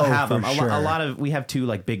 Yeah, we still Oh, have for them. sure. A lot of we have two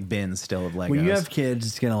like big bins still of Legos. When you have kids,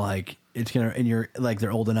 it's gonna like it's gonna, and you're like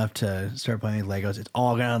they're old enough to start playing with Legos, it's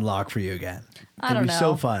all gonna unlock for you again. I don't It'll be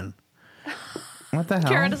so know. fun. What the hell?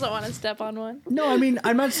 Kara doesn't want to step on one. No, I mean,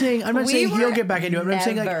 I'm not saying We he'll were get back into it. But I'm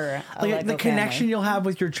saying never a like Lego the connection family. you'll have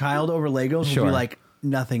with your child over Legos will Sure. be like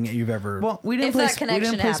nothing that you've ever. Well, we didn't If play. that We connection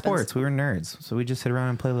didn't play happens. sports. We were nerds, so we just sit around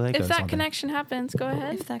and play Legos. If all that day. connection happens, go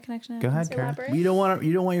ahead. If that connection Go happens. ahead, Karen. Elaborate.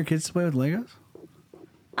 you don't want your kids to play with Legos.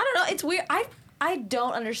 I don't know. It's weird. I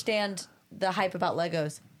don't understand the hype about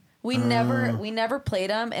Legos. We never played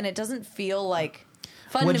them, and it doesn't feel like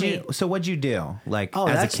fun to me. So what'd you do? Like Oh,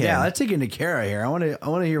 as that's a kid? Let's take into Kara here. I want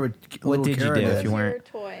to hear what little did you Kara do did. if you weren't?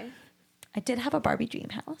 Your toy. I did have a Barbie dream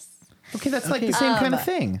house. Okay, that's like the same kind of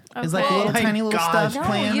thing. It's like okay. little Oh my tiny little gosh. stuff No,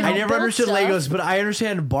 playing. you I don't never build understood stuff. Legos, but I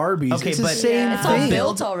understand Barbies. Okay, it's the but same It's all thing.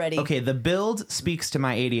 built already. Okay, the build speaks to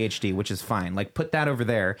my ADHD, which is fine. Like, put that over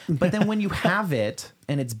there. But then when you have it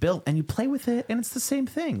and it's built and you play with it and it's the same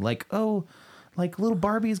thing. Like, oh, like little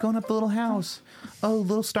Barbie is going up the little house. Oh,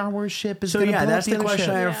 little Star Wars ship is So going to yeah, blow that's up the other question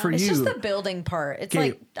ship. I have Yeah. for It's you. just the building part. It's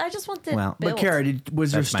Okay. like I just want it Well, built. But Kara,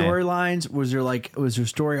 was there That's my- storylines? Was there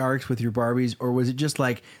story arcs with your Barbies, or was it just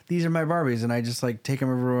like these are my Barbies and I just like take them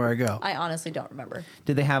everywhere I go? I honestly don't remember.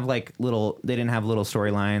 Did they have like little? They didn't have little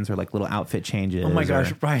storylines or like little outfit changes. Oh my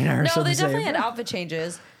gosh, or- Brian and I are No, so they the same. definitely had outfit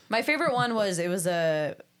changes. My favorite one was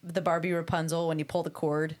the Barbie Rapunzel when you pull the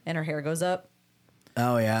cord and her hair goes up.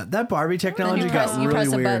 Oh yeah, that Barbie Then technology you got press, really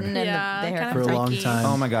a weird button and Yeah, the hair kind for of a long freaky. time.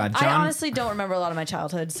 Oh my god, John. I honestly don't remember a lot of my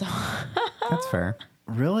childhood, so that's fair.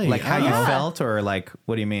 Really? Like how you Yeah. felt, or like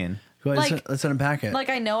what do you mean? Go ahead, like- let's unpack it. like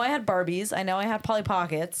I know I had Barbies, I know I had Polly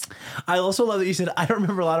Pockets. I also love that you said I don't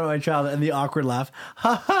remember a lot of my childhood and the awkward laugh.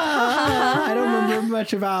 Ha ha! I don't remember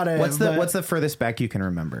much about it. What's but- the furthest back you can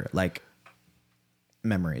remember? Like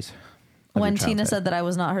memories. of When your Tina childhood? said that I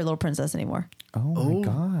was not her little princess anymore. "Oh my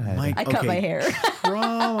god." I cut my hair.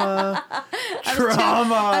 Trauma. I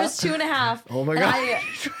Trauma. was 2.5. Oh my and God.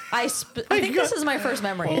 I think this is my first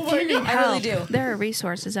memory. Oh my God. I really do. There are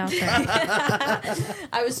resources out there.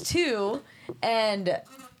 I was 2, and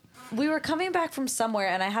we were coming back from somewhere,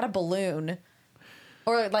 and I had a balloon,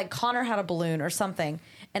 or like Connor had a balloon or something,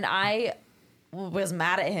 and I was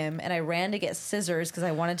mad at him, and I ran to get scissors because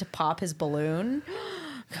I wanted to pop his balloon,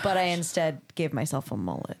 but I instead gave myself a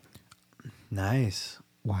mullet. Nice.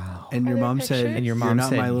 Wow. And your there mom said, pictures? And your "You're mom not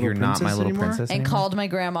said, my little "You're not my little anymore?" princess." And anymore? called my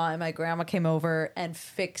grandma, and my grandma came over and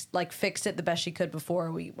fixed it the best she could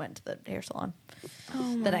before we went to the hair salon.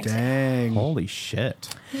 The next day. Dang, Holy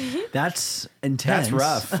shit. that's intense. That's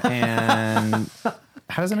rough. And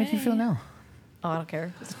how does it make you feel now? Oh, I don't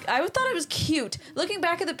care. I thought it was cute. Looking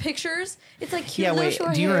back at the pictures, it's like cute. Yeah, little wait.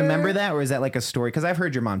 short Do you hair. remember that, or is that like a story? Because I've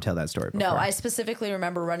heard your mom tell that story before. No, I specifically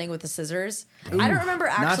remember running with the scissors. I don't remember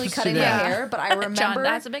actually just to cutting my that. hair, but I remember. John,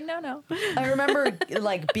 that's a big no-no. I remember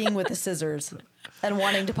like being with the scissors and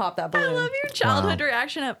wanting to pop that I balloon. love your childhood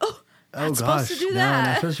reaction of, Oh That's gosh, supposed to do no, I'm not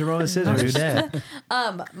that. supposed to roll the Don't do scissors.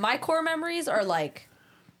 that. My core memories are like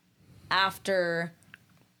after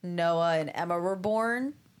Noah and Emma were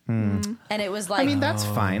born, and it was like I mean, that's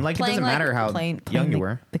fine. Like, it playing doesn't like, matter how playing young you the,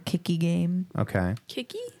 were. The Kiki game. Okay.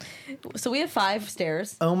 Kiki? So we have 5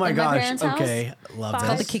 stairs. Oh my in gosh. parents' house. Okay, love It's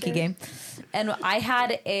called the this. Kiki game. And I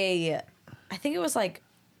had I think it was like,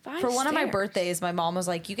 5 for one of my stairs. birthdays, my mom was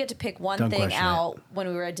like, you get to pick one Don't thing question out when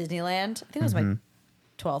we were at Disneyland. I think it was my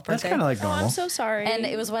 12th birthday. That's kind of like Oh, normal I'm so sorry. and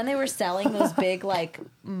it was when they were selling those big, like,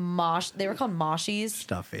 they were called moshies.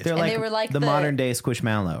 stuff. Face. They're And like, they were like the the- modern day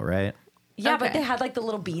Squishmallow, right? Yeah, but Okay. they had, like, the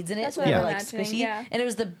little beads in it. That's So what they I'm were, like, imagining, squishy. yeah. And it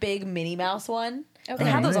was the big Minnie Mouse one. Okay. They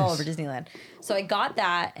had those all Nice. over Disneyland. So I got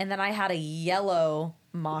that, and then I had a yellow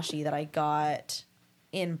moshi that I got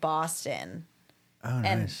in Boston. Oh,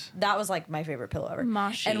 And nice. that was like my favorite pillow ever.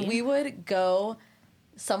 Moshi. And we would go,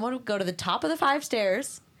 someone would go to the top of the 5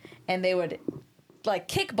 stairs and they would like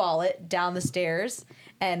kickball it down the stairs.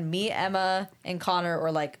 And me, Emma, and Connor,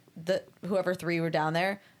 or like whoever 3 were down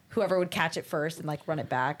there, whoever would catch it first and like run it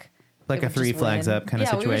back. Like it a would 3 just flags win. up kind of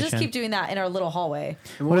Yeah, we would just situation. keep doing that in our little hallway.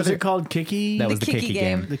 And what was it called? Kiki. That was The the Kiki Kiki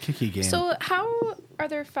game. game. the Kiki game. So how are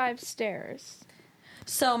there 5 stairs?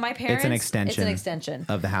 So my parents, It's an extension. It's an extension.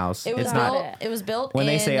 Of the house. It was it's built. not. It was built. When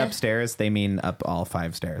they say in- upstairs, they mean up all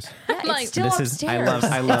 5 stairs. Yeah, it's Like, still This upstairs. is.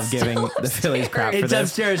 I love It's giving still the Phillies crap for It's this.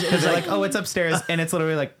 upstairs. Because they're like, oh, it's upstairs, and it's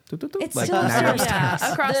literally like, doop, doop, doop, It's like still now you're upstairs. upstairs.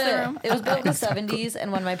 Yeah, across the room. It was built in the 70s,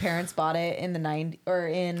 and when my parents bought it in the 90s or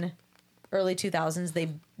in early 2000s, they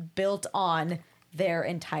built on their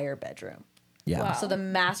entire bedroom. Yeah. Wow. So the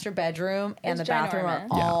master bedroom and It's the bathroom are ginormous.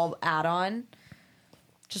 all add-on.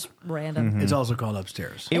 Just random. It's also called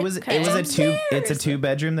upstairs. It was. Okay. It was a Upstairs. It's a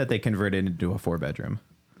 2-bedroom that they converted into a 4-bedroom.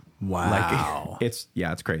 Wow. Like it's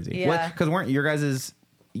it's crazy. Yeah. Because weren't your guys'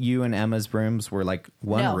 you and Emma's rooms were like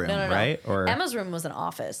one room, no. right? Or Emma's room was an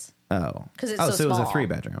office. oh, 'Cause it's so so it was a small.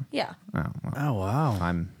 3-bedroom. Yeah. Oh, well, Oh wow.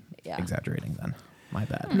 I'm Yeah. exaggerating then. My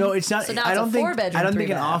bad. No, it's not. So now I it's a don't think. 4-bedroom, I don't think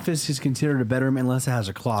an 3-bath. office is considered a bedroom unless it has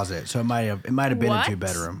a closet. So it might have been What? a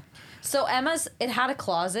 2-bedroom. So Emma's, it had a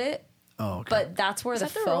closet, Oh, okay. but that's where the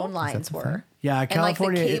that the rule? phone lines the were. thing? Yeah, And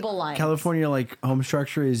California. like the cable lines. California, like home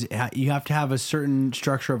structure is you have to have a certain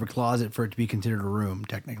structure of a closet for it to be considered a room.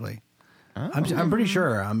 Technically, I'm pretty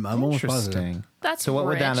sure. I'm almost positive. Interesting. That's so. What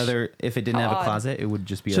would that rich. other? If it didn't have a Odd. closet, it would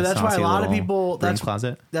just be. So a that's why a saucy lot of little people. broom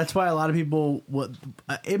closet. That's why a lot of people.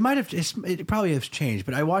 It might have. It probably has changed.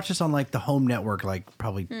 But I watched this on like the Home Network, like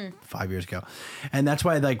probably 5 years ago, and that's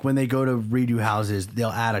why like when they go to redo houses, they'll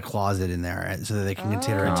add a closet in there so that they can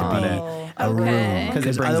consider it to be Oh. a Okay. room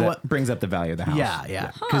Because it brings up the value of the house. Yeah.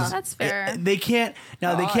 Because That's fair. they can't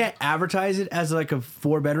now. They Odd. can't advertise it as like a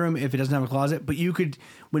 4-bedroom if it doesn't have a closet. But you could,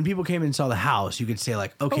 when people came and saw the house, you could say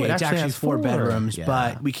like, okay, it it's actually actually has 4 4. bedrooms, Yeah.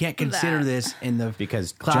 but we can't consider That. this in the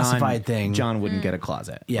Because classified thing. John wouldn't get a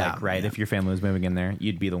closet. Yeah. Like, right. Yeah. If your family was moving in there,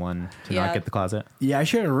 you'd be the one to Yeah. not get the closet. Yeah, I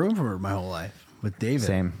shared a room for my whole life with David.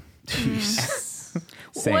 Same.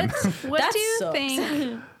 Same. What That do you sucks.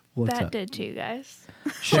 think What's that up? did to you guys?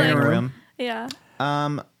 Sharing a Like- room. Yeah.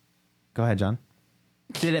 Go ahead, John.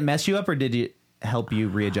 Did it mess you up or did it help you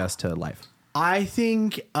readjust to life? I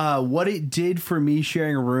think what it did for me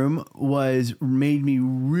sharing a room was made me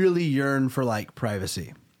really yearn for like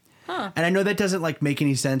privacy. And I know that doesn't like make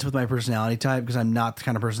any sense with my personality type because I'm not the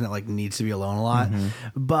kind of person that like needs to be alone a lot.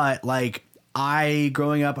 But like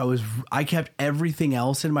growing up, I kept everything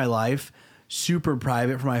else in my life super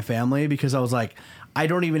private for my family because I was like, I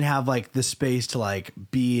don't even have like the space to like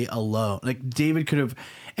be alone. Like David could have,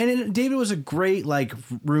 David was a great like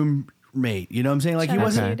roommate. You know what I'm saying? Like Shout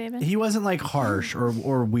out to Okay. you, David. he wasn't like harsh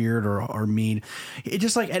or weird or mean. It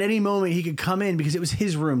just like at any moment he could come in because it was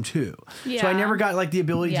his room too. So I Yeah. never got like the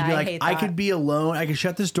ability Yeah, to be I like, hate I that. could be alone. I could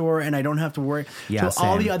shut this door and I don't have to worry. Yeah, so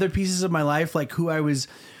all same. the other pieces of my life, like who I was,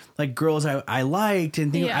 like girls I liked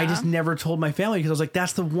and things, I Yeah. just never told my family because I was like,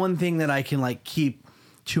 that's the one thing that I can like keep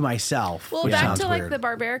to myself. Well, which back sounds to like weird. the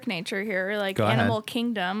barbaric nature here, like Go ahead. animal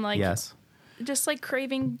kingdom, like Yes. just like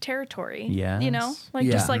craving territory. Yes. You know, like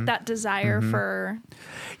Yeah. just like that desire for.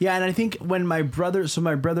 Yeah, and I think when my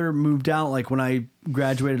brother moved out, like when I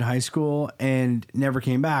graduated high school and never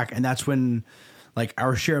came back, and that's when like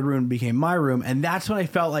our shared room became my room, and that's when I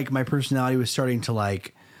felt like my personality was starting to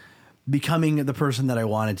like becoming the person that I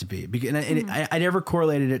wanted to be. I never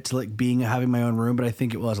correlated it to like having my own room, but I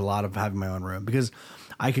think it was a lot of having my own room because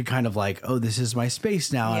I could kind of like, oh, this is my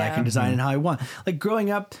space now, and I Yeah. can design it how I want. Like growing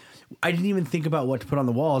up, I didn't even think about what to put on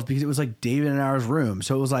the walls because it was like David and ours room.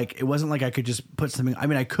 So it was like, it wasn't like I could just put something. I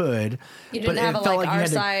mean, I could. You but didn't have it a, felt like, you our had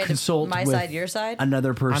to side, consult my with side, your side?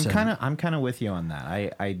 another person. I'm kind of with you on that.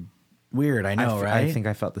 I Weird, I know, right? I think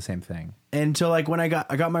I felt the same thing. And so like when I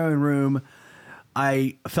got my own room,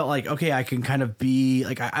 I felt like, okay, I can kind of be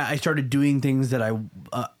like, I started doing things that I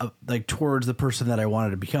like towards the person that I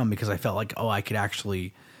wanted to become because I felt like, oh, I could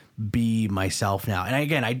actually be myself now.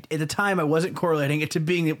 And at the time I wasn't correlating it to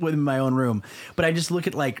being within my own room, but I just look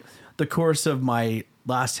at like the course of my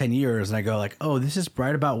last 10 years and I go like, oh, this is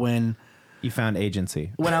right about when You found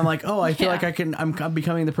agency. I'm like, oh, I feel Yeah. like I'm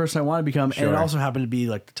becoming the person I want to become. And Sure. it also happened to be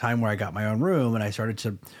like the time where I got my own room and I started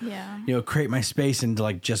to, Yeah. create my space into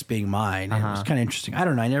like just being mine. And it was kind of interesting. I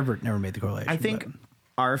don't know. I never made the correlation. I think but-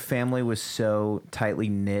 our family was so tightly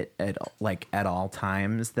knit at all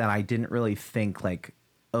times that I didn't really think like,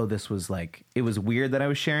 oh, this was like, it was weird that I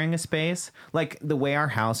was sharing a space. Like the way our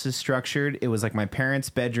house is structured, it was like my parents'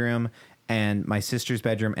 bedroom and my sister's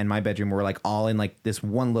bedroom and my bedroom were like all in like this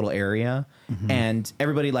one little area. And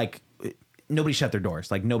everybody like, nobody shut their doors.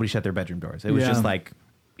 Like nobody shut their bedroom doors. It was Yeah. just like,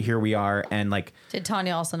 here we are. And like, Did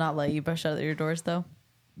Tanya also not let you shut your doors though?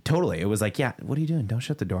 totally. It was like, yeah, what are you doing? Don't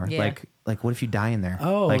shut the door. Yeah. Like what if you die in there?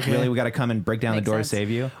 Oh, like okay. really, we got to come and break down Makes the door sense. to save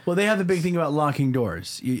you. well, they have the big thing about locking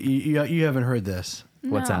doors. You haven't heard this.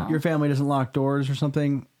 What's No. that? Your family doesn't lock doors or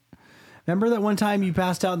something. Remember that one time you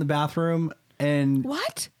passed out in the bathroom and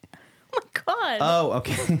What? Oh my god. Oh,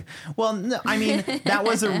 okay. Well, no, I mean, that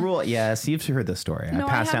was a rule. Yes, you've heard this story. No, I I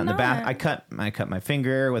passed have out in the bath. not. I cut my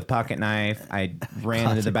finger with a pocket knife. I ran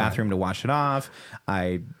into the bathroom to wash it off.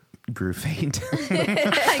 I grew faint.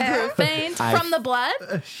 I grew faint from the blood.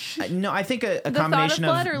 No, I think a thought of combination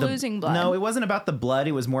blood or the- losing blood? No, it wasn't about the blood.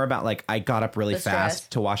 It was more about like I got up really The fast stress.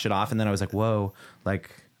 to wash it off, and then I was like, whoa, like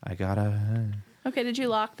I gotta. Okay, did you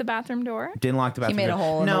lock the bathroom door? Didn't lock the bathroom made a door.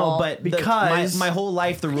 hole in the No, wall. but Because- my whole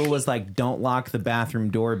life the rule was like don't lock the bathroom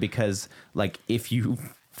door because like if you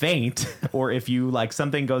faint or if you like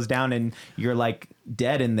something goes down and you're like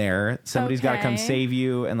dead in there, somebody's got to come Okay. save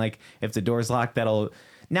you. And like if the door's locked, that'll.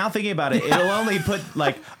 Now thinking about it, it'll only put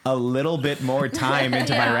like a little bit more time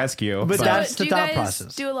into my Yeah. rescue. But So that's do the you thought guys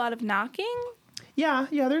process. do a lot of knocking? yeah,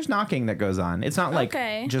 there's knocking that goes on. It's not like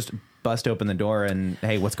Okay. just bust open the door and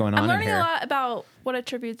hey, what's going on I'm in learning here? a lot about what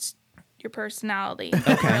attributes your personality.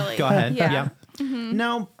 Okay, really. go ahead. Yeah.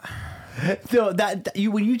 No, No, that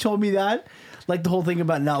you when you told me that, like the whole thing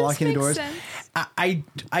about not locking the makes doors, sense.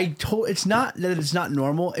 I told it's not that it's not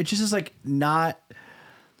normal. It just is like not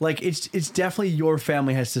like it's definitely your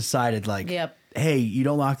family has decided like, Yep. hey, you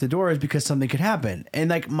don't lock the doors because something could happen, and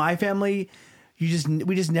like my family. We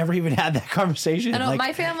just never even had that conversation. I know, like,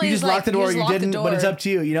 my family you is just locked like, the door, you just you lock the didn't, but it's door. up to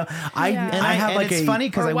you. You know, Yeah. I have like it's funny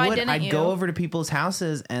because Or why I'd didn't go you? over to people's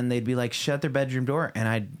houses and they'd be like, shut their bedroom door, and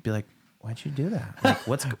I'd be like, why'd you do that? Like,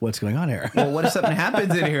 what's going on here. well, what if something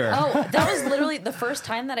happens in here? Oh, that was literally the first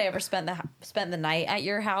time that I ever spent the night at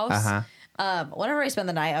your house. Uh-huh. Whenever I spend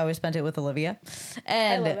the night, I always spent it with Olivia.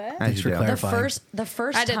 And I love it. Thanks for do. clarifying. the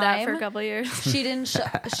first I did time that for a couple of years. she didn't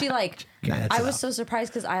she like Nice. I was so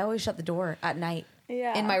surprised because I always shut the door at night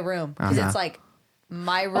Yeah. in my room because Uh-huh. it's like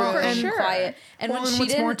my room for and sure. quiet. And Well, when and she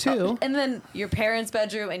what's didn't, more, too- and then your parents'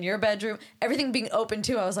 bedroom and your bedroom, everything being open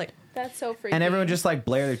too. I was like, That's so freaky. And everyone just like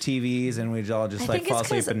blare their TVs and we'd all just I like think fall it's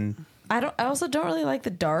asleep 'cause and I also don't really like the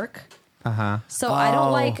dark. uh-huh. So I don't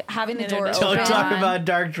Oh. like having the Neither door do open. I. Don't talk about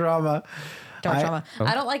dark drama. Dark I- drama.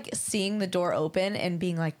 I don't like seeing the door open and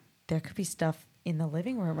being like, there could be stuff in the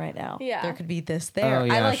living room right now. Yeah. There could be this there. Oh,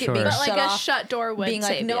 yeah, I like sure. it being But, shut like a off, shut door would being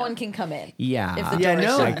like save no you. one can come in. Yeah. If the Yeah, door is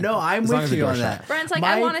no, shut. no, I'm As long with as the you door's on shut. that. Brand's like,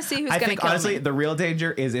 My- I want to see who's I going to think kill honestly me. the real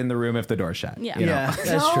danger is in the room if the door's shut. Yeah. you know? Yeah,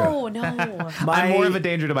 that's true. No. My, I'm more of a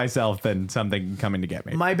danger to myself than something coming to get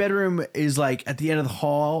me. my bedroom is like at the end of the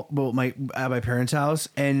hall, well, at my parents' house,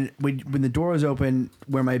 and when the door was open,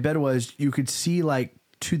 where my bed was, you could see like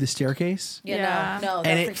to the staircase, Yeah, no, that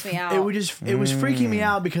and freaks me out. it was freaking me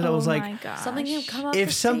out because I was oh like, my gosh. Something can come up. if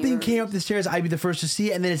the something stairs. came up the stairs, I'd be the first to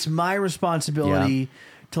see it, and then it's my responsibility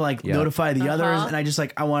to like Yeah. notify the others, Uh-huh. and I just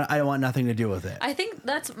like I don't want nothing to do with it. I think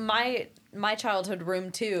that's my childhood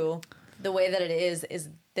room too. The way that it is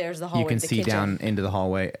there's the hallway. you can the see kitchen. down into the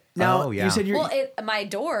hallway. Now, oh yeah. you said you're Well, my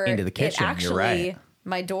door Into the kitchen, It you're actually, right.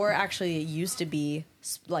 my door actually used to be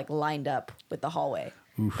like lined up with the hallway,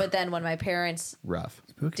 but then when my parents rough.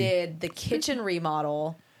 did the kitchen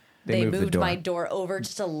remodel, They they moved the moved door. my door over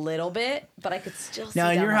just a little bit, but I could still see now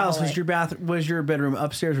in down your the house hallway. was your bedroom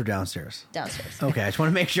upstairs or downstairs? downstairs. Okay, I just want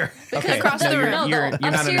to make sure. Okay, across no, the you're, room. No, you're, the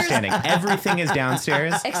you're not upstairs- understanding. Everything is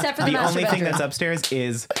downstairs. Except for the the master only thing bedroom. that's upstairs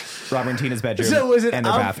is Robert and Tina's bedroom So was it and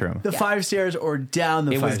their up bathroom. the 5 stairs or down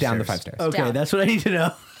the It 5 was down the stairs? 5 stairs. Okay, Down. that's what I need to know.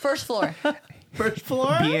 First floor. First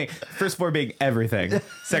floor. First floor being everything.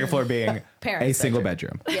 Second floor being Parents' a single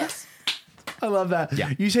bedroom. Yes. I love that.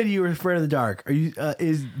 Yeah. You said you were afraid of the dark. Are you?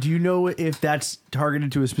 Do you know if that's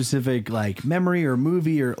targeted to a specific like memory or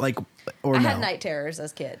movie or like or I no? had night terrors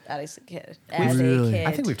as a kid. Really?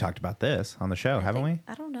 I think we've talked about this on the show, haven't we?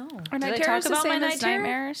 I don't know. Are Did I night terrors talk the about my same night as terror?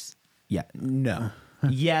 nightmares? Yeah. No.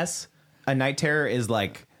 Yes. A night terror is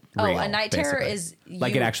like Oh, real, a night terror basically. is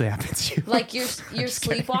like you- it actually happens to you. Like you're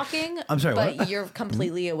sleepwalking. I'm sorry, but what? you're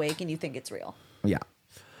completely awake and you think it's real. yeah.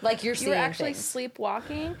 Like you're You seeing were actually things.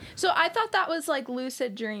 sleepwalking? So I thought that was like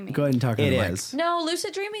lucid dreaming. Go ahead and talk. It on the mic. is. No,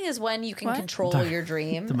 lucid dreaming is when you can What? control your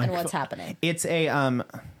dream and microphone. what's happening. It's a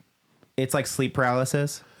it's like sleep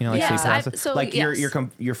paralysis. You know, like Yes, sleep paralysis. so like yes.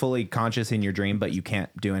 you're fully conscious in your dream, but you can't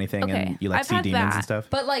do anything, Okay, and you like I've see had demons that. and stuff.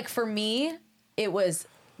 But like for me, it was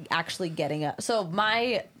actually getting up. So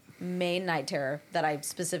my main night terror that I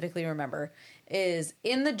specifically remember is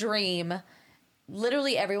in the dream.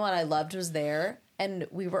 Literally everyone I loved was there, and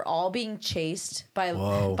we were all being chased by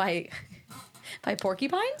Whoa. by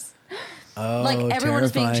porcupines. Oh, Like everyone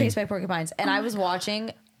was being terrifying. chased by porcupines, and I was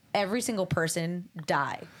watching every single person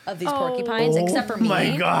die of these Oh. porcupines except for me.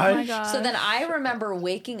 My Oh God. my god. So then I remember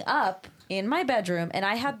waking up in my bedroom, and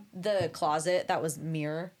I had the closet that was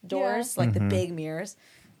mirror doors, like the big mirrors.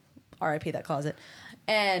 R.I.P. that closet.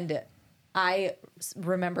 And I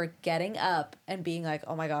remember getting up and being like,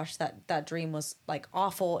 "Oh my gosh, that dream was like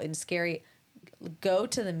awful and scary." Go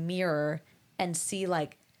to the mirror and see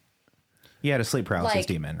like You had a sleep paralysis Like-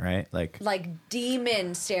 demon, right? Like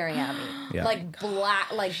demon staring at me, Yeah. like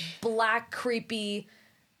black creepy,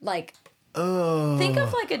 like. Think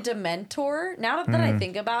of like a Dementor. Now that I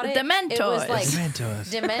think about it, it was Dementors. like Dementors.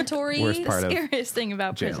 Dementory, Worst part of Scariest thing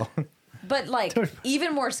about prison. jail. but like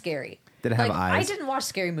even more scary. Did it have Like, eyes? I didn't watch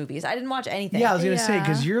scary movies. I didn't watch anything. Yeah, I was gonna say Yeah.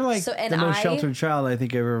 because you're like So, and the most I- sheltered child I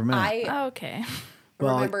think I've ever met. I Okay.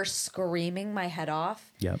 Well, remember screaming my head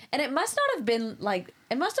off. Yep. And it must not have been like,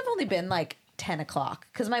 it must have only been like 10 o'clock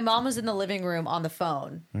because my mom was in the living room on the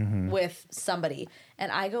phone with somebody.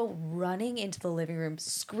 And I go running into the living room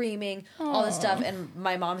screaming all this stuff. And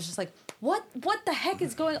my mom's just like, what the heck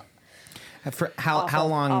is going on? For how Awful,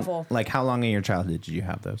 long? awful. Like how long in your childhood did you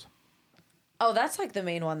have those? Oh, that's like the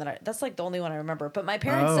main one that's like the only one I remember. But my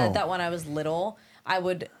parents said that when I was little, they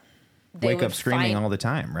Wake would up screaming fight, all the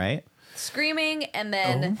time, right? screaming, and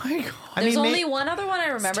then Oh my god! there's only one other one I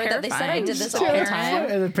remember that they said I terrifying. did this all the time.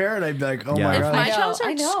 As a parent, I'd be like, "Oh Yeah. my If god!" My I know, child I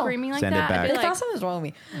starts know. screaming like Send it that, back. I'd I be thought like, something was wrong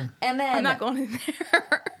with me. And then I'm not going in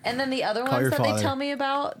there. And then the other Call ones your that father. they tell me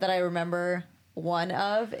about that I remember one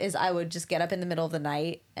of is I would just get up in the middle of the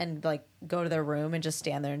night and like go to their room and just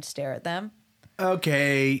stand there and stare at them.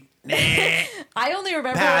 Okay, I only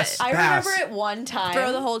remember Pass, I pass. remember it one time.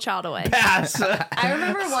 Throw the whole child away. pass. I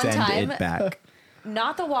remember one Send time, it back.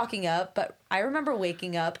 not the walking up, but I remember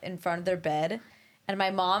waking up in front of their bed and my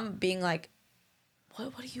mom being like,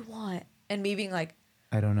 what do you want? And me being like,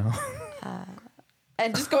 I don't know.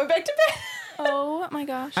 and just going back to bed. Oh my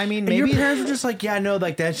gosh. I mean, And your maybe parents were just like, "Yeah, no,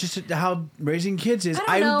 like that's just how raising kids is."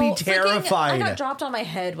 I I don't would know. be Freaking- terrified. I got dropped on my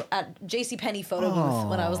head at JCPenney photo booth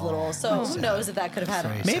when I was little. So who knows if that could have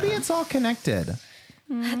had maybe it's all connected.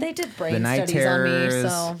 They did brain night studies on me,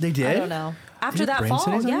 terrors. so They did? I don't know. After did that brain fall,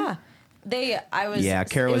 studies on you? yeah. Yeah,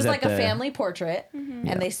 Kara it was was at like a the- family portrait, Yeah,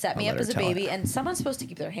 and they set me I'll up let as her a tell baby, it. and someone's supposed to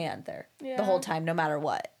keep their hand there Yeah. the whole time, no matter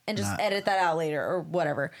what, and just edit that out later or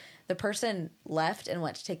whatever. The person left and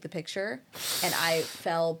went to take the picture, and I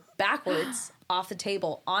fell backwards off the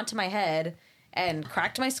table onto my head and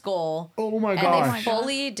cracked my skull. Oh my And gosh. they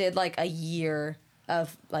fully did like a year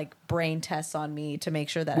of like brain tests on me to make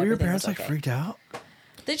sure that Were your everything parents was like okay. freaked out?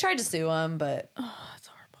 They tried to sue him, but That's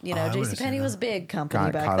horrible. you know, I would've JCPenney said was a big company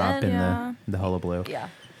Got back caught then. up in Yeah. the hullabaloo. Yeah.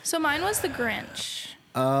 So mine was the Grinch.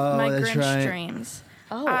 Oh, My that's Grinch right. dreams.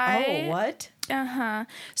 Oh, what? Uh-huh.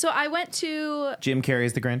 So I went to, Jim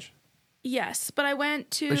Carrey's The Grinch. yes, but I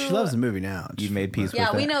went to But she loves the movie now. You made peace Yeah,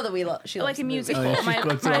 with we it. know that we love. She like loves a the movie. musical. Oh, yeah, she my goes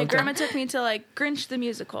all the my time. grandma took me to like Grinch the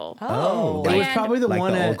musical. Oh, It was And- probably the Like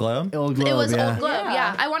one the at Old Globe? Old Globe, It was yeah. Old Globe. Yeah.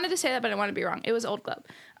 Yeah. I wanted to say that, but I want to be wrong. It was Old Globe.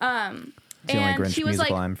 It's the only And Grinch he was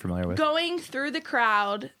musical like I'm familiar with. going through the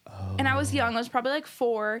crowd, and I was young. I was probably like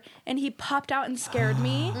 4, and he popped out and scared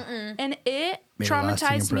me, and it Made a lasting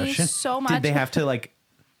traumatized me impression. so much. Did they have to like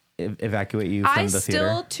evacuate you from I the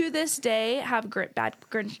still, theater? to this day, have bad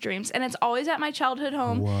Grinch dreams, and it's always at my childhood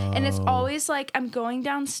home, and it's always like I'm going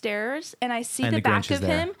downstairs and I see And the the back Grinch is of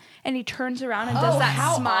there. him, and he turns around and Oh, does that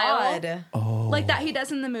how smile, odd. like that he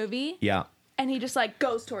does in the movie, Yeah. and he just like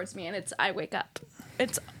goes towards me, and I wake up.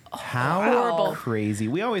 It's How horrible. crazy.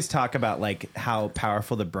 We always talk about like how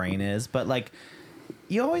powerful the brain is, but like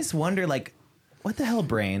you always wonder like what the hell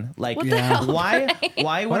brain? Like What the hell, why when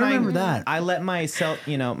I I remember that. I let myself,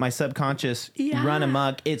 my subconscious Yeah. run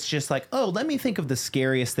amok, it's just like, "Oh, let me think of the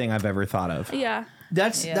scariest thing I've ever thought of." yeah.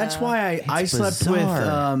 That's Yeah. why I It's slept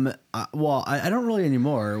bizarre. with I don't really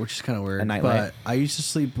anymore, which is kind of weird. A nightlight? But I used to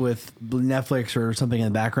sleep with Netflix or something in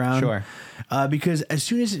the background. Sure. Because as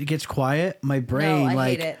soon as it gets quiet, my brain No, I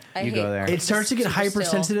like hate it. I You hate go there. it starts to get super still.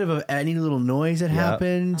 hypersensitive of any little noise that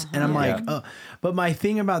happens, and I'm like, Yep. oh. But my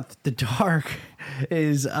thing about the dark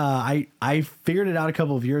is, I figured it out a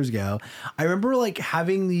couple of years ago. I remember like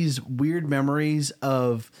having these weird memories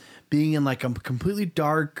of being in like a completely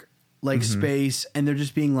dark like space, and there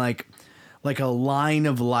just being like a line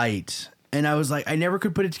of light, and I was like, I never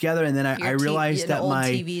could put it together, and then I Your realized an that old my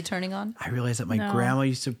TV turning on. I realized that my No. grandma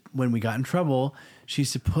used to, when we got in trouble, she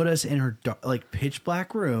used to put us in her like pitch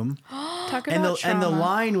black room, Talk and about the trauma.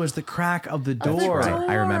 line was the crack of the the door. Right.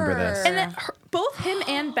 I remember this. And then both him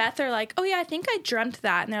and Beth are like, "Oh yeah, I think I dreamt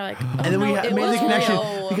that," and they're like, oh, And then we no, had it made was the connection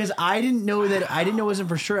real. because I didn't know it wasn't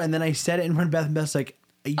for sure, and then I said it in front of Beth, and Beth's like,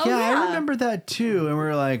 "Yeah, I yeah. remember that too," and we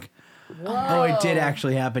were like, "Oh, it did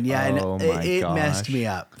actually happen." Yeah, Oh, and my it messed gosh. me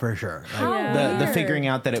up for sure. Like, Yeah. The Weird. figuring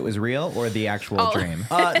out that it was real or the actual Oh. dream.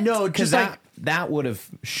 no, Because just like that would have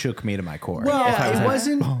shook me to my core. well, If I was it like,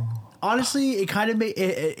 wasn't. Honestly, it kind of made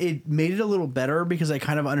it made it a little better because I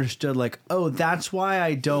kind of understood like, oh, that's why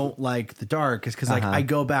I don't like the dark is because like Uh-huh. I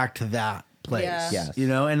go back to that place, Yeah. Yes.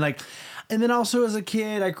 and like, and then also as a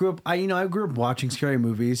kid, I grew up watching scary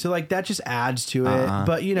movies, so like that just adds to it. Uh-huh.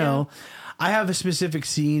 But I have a specific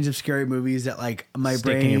scenes of scary movies that like my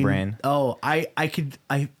Stick in brain. your brain. Oh, I could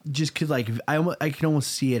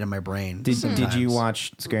almost see it in my brain. Did you sometimes.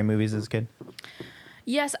 watch scary movies as a kid?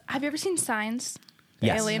 Yes. Have you ever seen Signs? The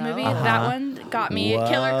Yes. alien No. movie. Uh-huh. That one got me.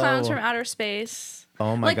 Killer Clowns Whoa. from Outer Space.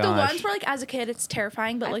 Oh my like the gosh. ones where like as a kid it's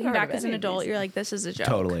terrifying, but I've looking heard back of as an any of adult, these. you're like, this is a joke.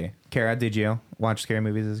 Totally. Kara, did you watch scary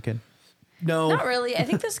movies as a kid? No. Not really. I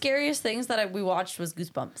think the scariest things that we watched was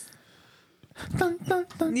Goosebumps.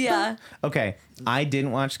 Yeah. Okay, I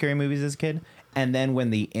didn't watch scary movies as a kid, and then when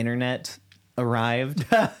the internet arrived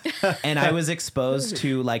and I was exposed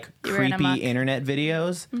to like You ran creepy amok. internet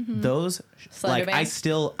videos, those Slender like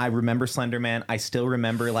Man? I remember Slender Man. I still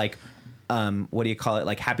remember like what do you call it?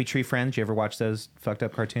 Like Happy Tree Friends. You ever watch those fucked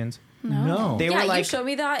up cartoons? No. They Yeah, were like you showed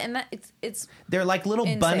me that, and that it's they're like little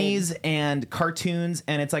Insane. bunnies and cartoons,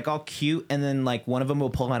 and it's like all cute. And then like one of them will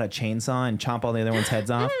pull out a chainsaw and chomp all the other one's heads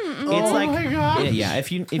off. It's Oh like my gosh. yeah.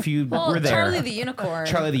 If you well, were there, Charlie the Unicorn.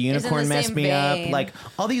 Charlie the is in Unicorn the messed same me vein. up. Like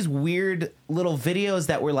all these weird little videos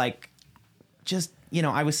that were like just.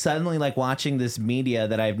 I was suddenly like watching this media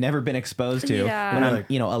that I've never been exposed to Yeah. when I'm,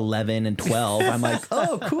 11 and 12. I'm like,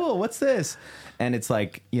 oh, cool. What's this? And it's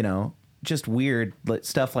like, just weird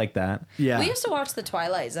stuff like that. Yeah. We used to watch The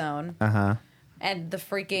Twilight Zone. And the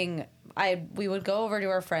freaking we would go over to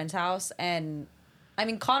our friend's house, and I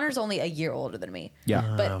mean Connor's only a year older than me.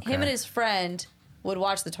 Yeah. But okay. him and his friend would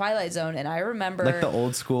watch The Twilight Zone, and I remember Like the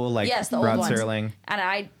old school, like yes, the old Rod ones. Serling.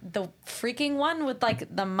 And the freaking one with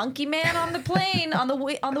like the monkey man on the plane on the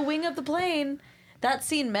wing of the plane. That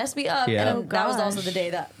scene messed me up, Yeah. and Oh, that was also gosh. the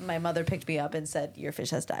day that my mother picked me up and said, "Your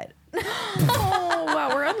fish has died." Oh,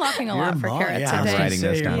 wow. We're unlocking a lot for mom. Carrot Yeah, I was today. gonna writing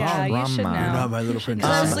those say, down. Yeah, you should Rama. know. You're not my little princess. Because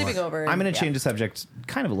I was anymore. sleeping over. I'm going to yeah. change the subject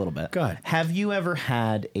kind of a little bit. Go ahead. Have you ever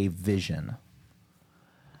had a vision,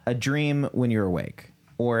 a dream when you're awake,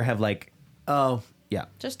 or have like, Oh, yeah?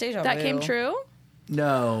 Just deja That vu. came true?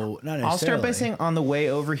 no, not necessarily. I'll start by saying on the way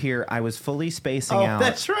over here, I was fully spacing Oh, out.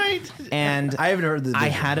 that's right. And I haven't heard the I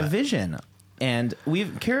vision, had a but- vision, and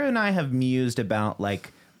Kara and I have mused about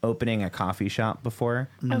like opening a coffee shop before.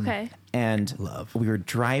 Okay. And Love. we were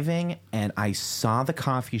driving, and I saw the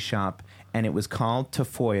coffee shop, and it was called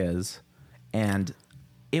Tafoya's, and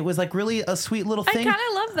it was like really a sweet little I thing. kind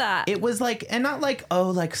of love that. It was like, and not like, oh,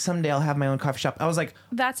 like someday I'll have my own coffee shop. I was like,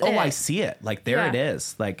 That's oh, it. I see it. Like there Yeah. it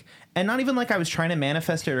is. Like, and not even like I was trying to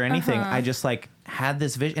manifest it or anything. I just like had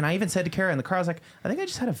this vision, and I even said to Kara in the car, I was like, I think I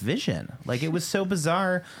just had a vision. Like it was so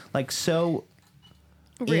bizarre, like so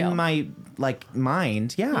Real. in my like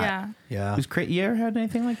mind. Yeah, Yeah. Yeah. It was crazy. You ever had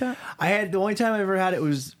anything like that? I had the only time I ever had it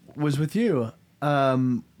was with you.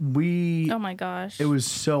 We Oh my gosh. it was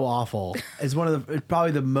so awful. It's one of the it's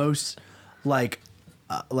probably the most like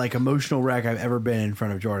emotional wreck I've ever been in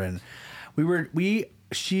front of Jordan.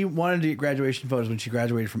 She wanted to get graduation photos when she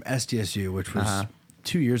graduated from SDSU, which was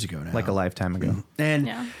 2 years ago now. Like a lifetime ago. And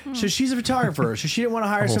Yeah. so she's a photographer. So she didn't want to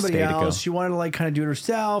hire whole somebody state ago. else. She wanted to like kind of do it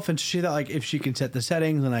herself. And she thought like if she can set the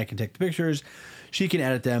settings and I can take the pictures, she can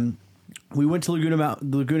edit them. We went to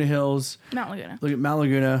Laguna Hills, Mount Laguna. look at Mount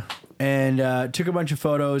Laguna, and took a bunch of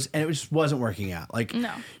photos, and it just wasn't working out. Like No.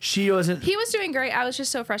 she wasn't. He was doing great. I was just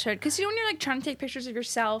so frustrated because when you're like trying to take pictures of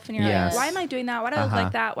yourself and you're Yes. like, why am I doing that? Why do I look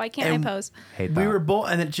like that? Why can't And I pose? Hate We that. were both,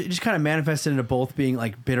 and it just kind of manifested into both being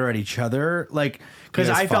like bitter at each other, like because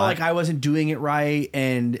You guys I felt fought? like I wasn't doing it right,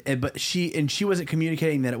 but she wasn't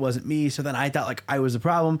communicating that it wasn't me. So then I thought like I was the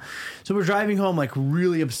problem. So we're driving home like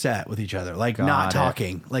really upset with each other, like Got not it.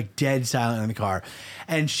 talking, like dead silent in the car.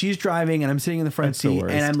 And she's driving, and I'm sitting in the front That's the seat,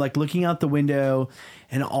 worst. and I'm like looking out the window,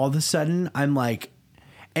 and all of a sudden I'm like.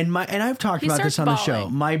 And I've talked He about this on starts the show.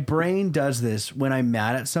 bawling. My brain does this when I'm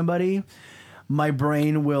mad at somebody. My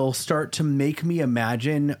brain will start to make me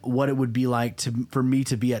imagine what it would be like for me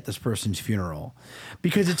to be at this person's funeral,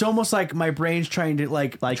 because it's almost like my brain's trying to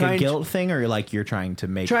like like a trying to- guilt thing, or like you're trying to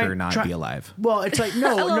make try- her not try- be alive. Well, it's like A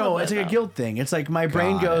little no, bit, it's like a though. guilt thing. It's like my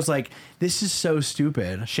brain Got goes it. like, this is so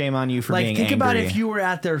stupid. Shame on you for Like being think angry. about if you were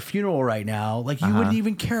at their funeral right now, like you wouldn't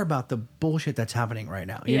even care about the bullshit that's happening right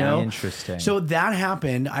now. You Yeah. know, Interesting. So that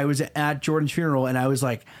happened. I was at Jordan's funeral, and I was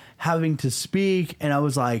like having to speak, and I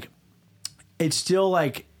was like, it still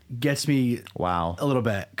like gets me Wow. a little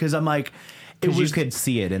bit because I'm like, it Because was you could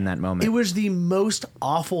see it in that moment. it was the most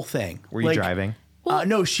awful thing. Were you Like, driving?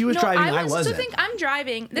 no, she was driving. I So wasn't. think I'm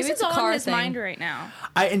driving. This Maybe is it's a all car in his thing. mind right now.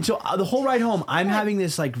 And so the whole ride home, I'm having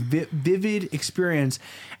this like vivid experience,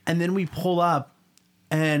 and then we pull up,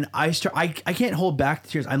 and I can't hold back the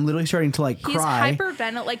tears. I'm literally starting to like He's cry.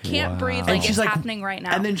 hyperventilating, like can't Wow. breathe, And like she's it's like- happening right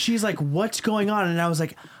now. And then she's like, "What's going on?" And I was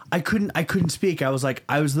like, I couldn't speak. I was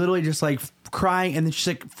literally just like crying, and then she's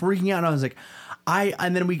like freaking out, and I was like,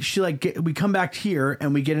 and then we come back here,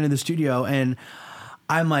 and we get into the studio, and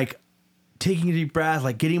I'm like taking a deep breath,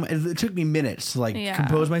 like it took me minutes to like Yeah.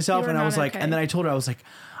 compose myself, You were and I not was like, okay. and then I told her, I was like,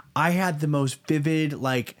 I had the most vivid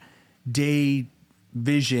like day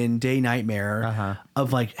nightmare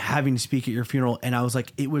of like having to speak at your funeral, and I was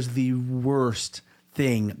like, it was the worst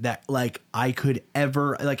thing that like I could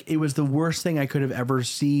ever like. It was the worst thing I could have ever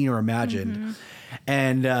seen or imagined.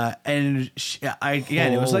 And it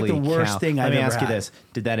was like the Holy worst cow. thing Let I've me ever ask you had. this.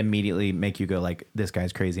 Did that immediately make you go like, this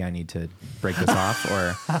guy's crazy, I need to break this off?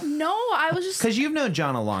 Or No, I was just because you've known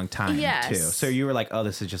John a long time Yes. too. So you were like, oh,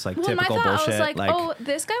 this is just like well, my typical thought bullshit. I was like, oh,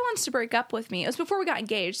 this guy wants to break up with me. It was before we got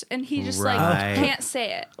engaged, and he just like Right. can't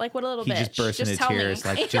say it. Like, what a little he bitch. just burst into tell tears, me.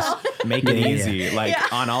 like, just make it Yeah, yeah. easy,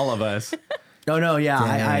 like on all of us. Oh no, yeah,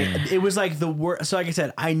 Dang. it was like the worst. So like I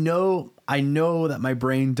said, I know that my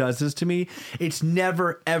brain does this to me. It's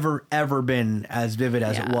never, ever, ever been as vivid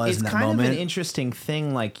as it Yeah. was It's in that kind moment. of an interesting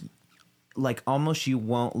thing, like almost you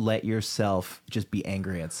won't let yourself just be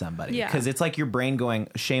angry at somebody Yeah. because it's like your brain going,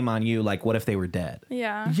 shame on you, like what if they were dead?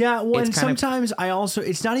 Yeah. Yeah, well, It's and kind of- sometimes I also,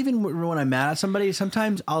 it's not even when I'm mad at somebody.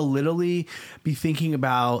 Sometimes I'll literally be thinking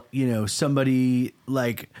about, somebody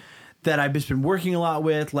like that I've just been working a lot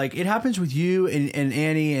with. Like it happens with you and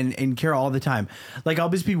Annie and Kara all the time. Like I'll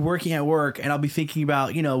just be working at work and I'll be thinking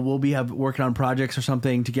about, we'll be working on projects or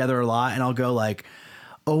something together a lot. And I'll go like,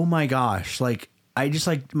 oh my gosh, like, I just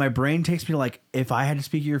like my brain takes me to like if I had to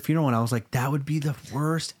speak at your funeral, and I was like, that would be the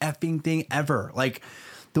worst effing thing ever, like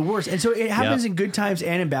the worst. And so it happens in good times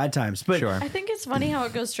and in bad times. But Sure. I think it's funny how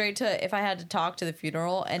it goes straight to if I had to talk to the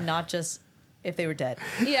funeral and not just if they were dead.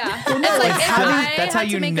 Yeah. It's like, if That's how had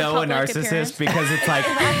to you make know a public narcissist appearance- because it's like,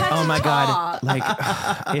 had oh to my god, talk.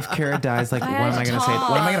 like if Kara dies, like what had am I to gonna say?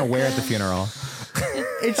 What am I gonna talk. wear at the funeral?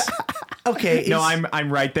 it's okay. No, it's-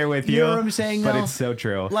 I'm right there with you. You know what I'm saying, But though? it's so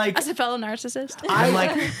true. like As a fellow narcissist.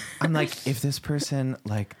 I'm like, if this person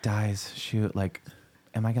like dies, shoot, like,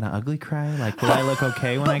 am I gonna ugly cry? Like, will I look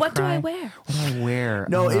okay when But I what do cry? I wear? What do I wear?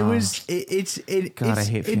 no, it Oh. was it. God, I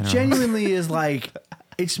hate it funerals. genuinely is like.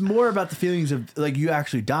 It's more about the feelings of like you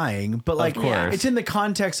actually dying, but like course. it's in the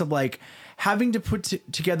context of like having to put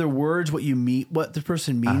together words what the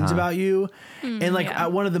person means about you, and like yeah.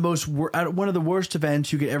 at one of the worst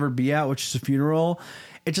events you could ever be at, which is a funeral.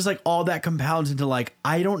 It's just like all that compounds into like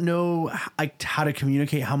I don't know like how to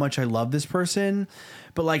communicate how much I love this person,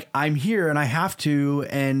 but like I'm here and I have to,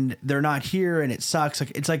 and they're not here and it sucks.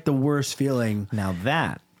 Like it's like the worst feeling. Now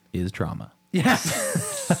that is trauma. Yeah.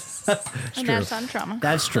 And that's on trauma.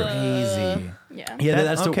 That's true. Crazy. Yeah. Yeah,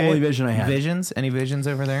 that's the only vision I had. Visions? Any visions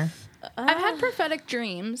over there? I've had prophetic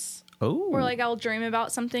dreams Oh, where like I'll dream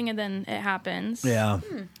about something and then it happens. Yeah.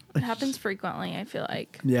 It happens frequently, I feel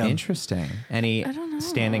like. Yeah. interesting. Any I don't know.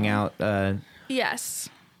 standing out? Yes.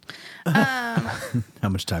 How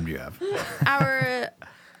much time do you have?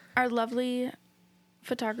 Our lovely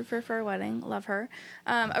photographer for our wedding, love her,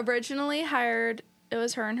 originally hired, it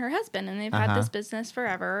was her and her husband, and they've had this business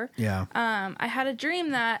forever. Yeah. I had a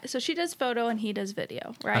dream that, so she does photo and he does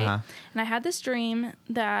video, right? And I had this dream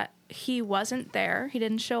that he wasn't there. He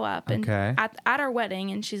didn't show up. And Okay. at our wedding,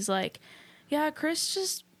 and she's like, yeah, Chris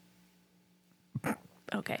just...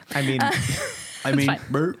 Okay. I mean,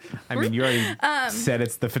 fine. you already said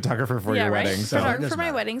it's the photographer for your right? wedding, so For doesn't my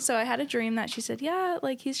matter. wedding. So I had a dream that she said, yeah,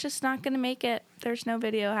 like he's just not going to make it. There's no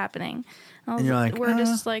video happening. And I was And you're like, we're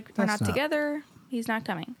just like, we're that's not not- together. He's not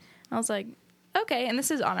coming. And I was like, okay. And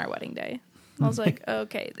this is on our wedding day. I was like,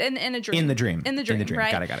 okay. In a dream. In the dream. In the dream,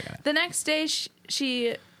 right? Got it. The next day,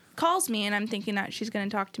 she calls me, and I'm thinking that she's going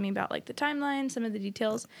to talk to me about like the timeline, some of the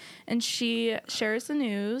details. And she shares the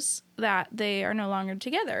news that they are no longer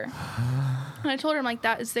together. And I told her, I'm like,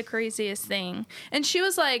 that is the craziest thing. And she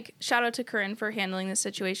was like, shout out to Corinne for handling this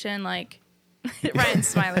situation. Like, Ryan's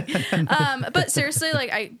smiling. But seriously,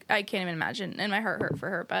 like, I can't even imagine. And my heart hurt for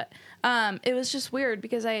her. But it was just weird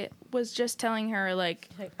because I was just telling her, like,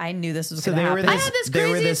 I knew this was So going to they were happen. this, had this they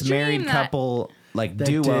were craziest this married dream that- couple, like That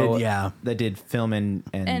duo, did, that did film and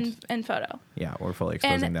and photo. yeah, we're fully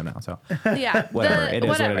exposing And- them now. So Yeah. whatever, it is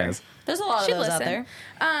what it is. There's a lot of She'd those out listen.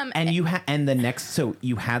 there. And you and the next, so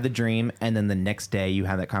you had the dream, and then the next day you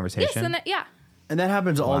had that Yes, conversation. and yeah. And that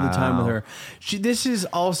happens all the time with Wow. her. This is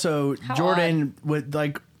also How Jordan with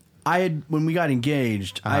like when we got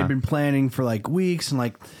engaged, I had been planning for like weeks and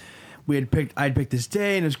like I'd picked this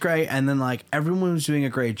day and it was great, and then like everyone was doing a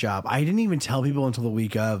great job. I didn't even tell people until the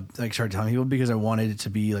week of, like started telling people because I wanted it to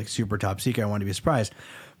be like super top secret. I wanted to be a surprise.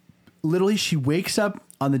 Literally, she wakes up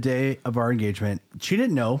on the day of our engagement. She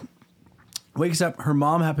didn't know. Wakes up, her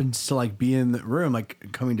mom happens to like be in the room,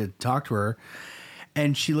 like coming to talk to her.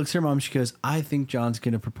 And she looks at her mom. She goes, "I think John's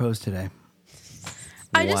going to propose today."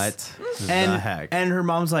 I what just- the heck? And her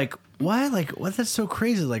mom's like, "What? Like, what? That's so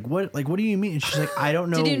crazy. Like, what? Like, what do you mean?" And she's like, "I don't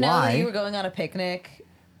know Did you know why, that you were going on a picnic?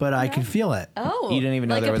 but I can feel it." Oh, You didn't even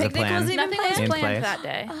know like there was a picnic plan? wasn't even Nothing was In planned place? that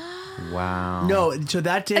day. Wow. No, so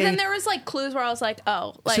that day. And then there was like clues where I was like,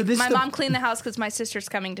 oh, like this my is the- mom cleaned the house because my sister's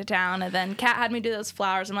coming to town, and then Kat had me do those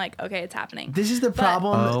flowers. I'm like, okay, it's happening. This is the But-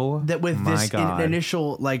 problem that with my this God.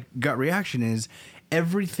 initial like gut reaction is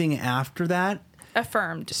everything after that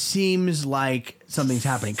Affirmed. seems like something's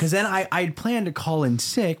happening. Because then I'd planned to call in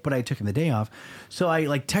sick, but I took the day off. So I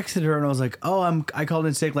like texted her and I was like, "Oh, I called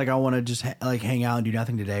in sick. Like I want to just like hang out and do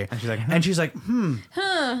nothing today." And she's like,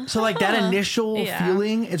 So like that initial Yeah.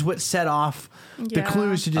 feeling is what set off the Yeah.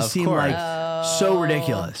 clues to just Of seem course. like so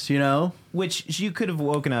ridiculous, you know? Which you could have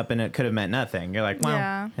woken up and it could have meant nothing. You're like, well,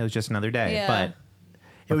 Yeah. it was just another day. Yeah. But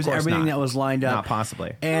It was course everything not. that was lined up. Not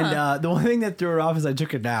possibly. And the one thing that threw her off is I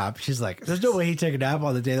took a nap. She's like, "There's no way he took a nap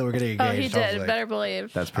on the day that we're getting engaged." Oh, he I was did. like, Better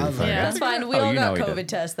believe. That's pretty was funny. like, Yeah. That's fine. We Oh, all you got know he COVID did.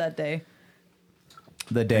 tests that day.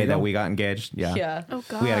 The day There you that go. we got engaged. Yeah. Yeah. Oh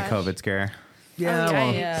God. We had a COVID scare. Yeah, Oh,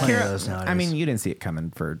 well, yeah. plenty of Kara, those nowadays. I mean, you didn't see it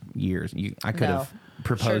coming for years. I could No. have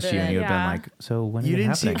proposed Sure to you and didn't. you'd have been Yeah. like, so when you did it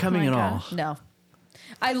didn't see it happen? coming Oh at my all. gosh. No.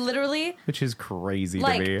 I literally, Which is crazy to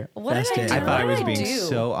like, me. what Best did I day do? I ever. thought I What was did being do?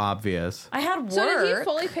 so obvious. I had work. So did he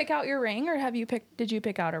fully pick out your ring, or did you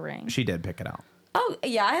pick out a ring? She did pick it out. Oh,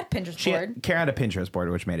 yeah, I had Pinterest board. Kara had a Pinterest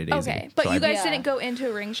board, which made it easy. Okay, but So you I- guys Yeah. didn't go into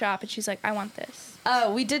a ring shop, and she's like, "I want this."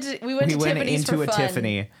 Oh, we did. We went we to went Tiffany's into for a fun.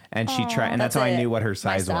 Tiffany, and she tried, and that's how I it. knew what her My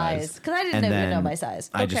size was. because I didn't And even then know my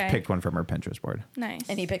size. I just Okay. picked one from her Pinterest board. Nice.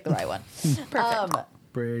 And he picked the right one. Perfect.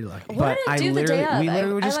 Very lucky. What But did I I do the day literally- of? we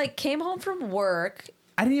literally were just- I like came home from work.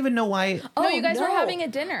 I didn't even know why. No, you guys were having a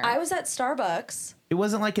dinner. I was at Starbucks. It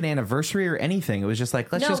wasn't like an anniversary or anything. It was just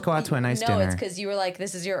like, let's No, just go out to a nice no, dinner. it's because you were like,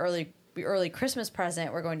 "This is your early Christmas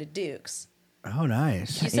present. We're going to Duke's." Oh,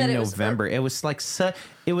 nice. You said in it was November. It was like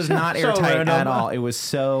it was not So airtight random. at all. It was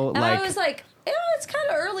so And like I was like, "Yeah, it's kind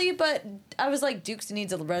of early," but I was like, "Duke's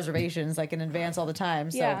needs reservations like in advance all the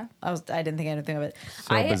time." So Yeah. I didn't think anything of it.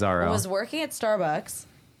 So I bizarro. was working at Starbucks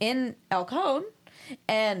in El Cajon,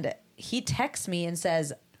 and he texts me and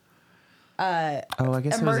says, oh, I guess it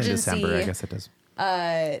was in emergency, December. I guess it does.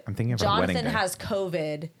 I'm thinking of our wedding "Jonathan day. has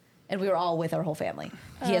COVID." And we were all with our whole family.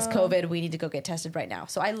 He has COVID. We need to go get tested right now.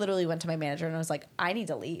 So I literally went to my manager and I was like, "I need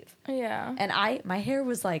to leave." yeah. And my hair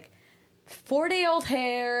was like 4-day-old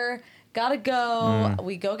hair. Gotta go.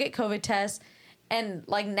 We go get COVID tests. And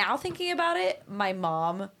like now thinking about it, my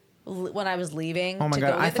mom, when I was leaving, Oh my to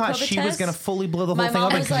god! go I get the thought COVID she test, was gonna fully blow the my whole thing mom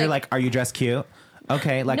open was because you're like, "Are you dressed cute?"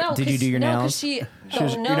 Okay, like, No, did you 'cause- do your no, 'cause nails? She,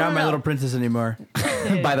 You're not my little princess anymore.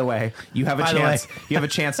 By the way, you have a By the way. chance. You have a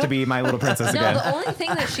chance to be my little princess No, again. the only thing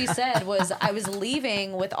that she said was I was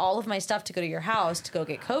leaving with all of my stuff to go to your house to go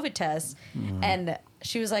get COVID tests, and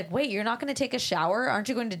she was like, "Wait, you're not going to take a shower? Aren't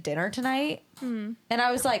you going to dinner tonight?" And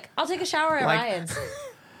I was like, "I'll take a shower at Like- Ryan's,"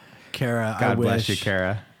 Kara, I God wish. bless you,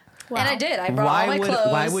 Kara. Wow. and I did. I brought all my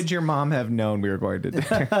clothes. Why would your mom have known we were going to dinner?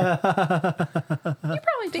 You probably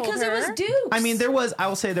told because it her. was Duke's. I mean, I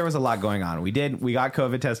will say there was a lot going on. We got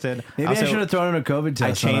COVID tested. Maybe Also, I should have thrown in a COVID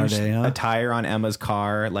I test on our changed day, huh? a tire on Emma's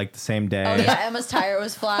car like the same day. Oh yeah, Emma's tire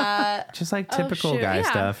was flat. Just like typical shoot, guy yeah.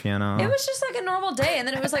 stuff, you know. It was just like a normal day, and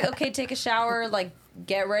then it was like, okay, take a shower, like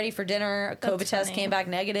get ready for dinner. COVID That's test funny. came back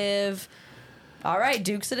negative. All right,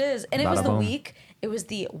 Duke's it is, and it was Bada the boom. week. It was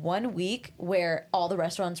the 1 week where all the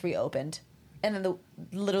restaurants reopened, and then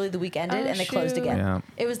literally the week ended, Oh, and they closed shoot. again. Yeah.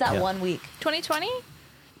 It was that Yeah. 1 week. 2020?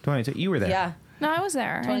 22. You were there. Yeah, No, I was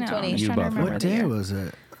there. 2020. I know. I'm You trying to both were. remember What the day year. was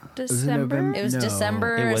it? December. November? it was No.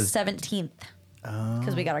 December It was- 17th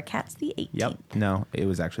because we got our cats the 18th. Yep. No, it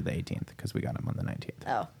was actually the 18th because we got him on the 19th.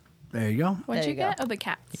 Oh, There you go. What'd There you you go. get? Oh, the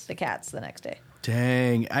cats. the cats the next day.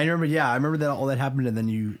 Dang. I remember, I remember that all that happened, and then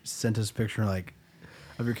you sent us a picture like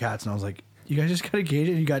of your cats, and I was like, you guys just got engaged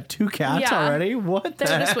and you got 2 cats Yeah. already? What They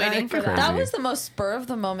the were just heck? waiting for that. Crazy. That was the most spur of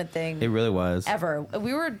the moment thing It really was. ever.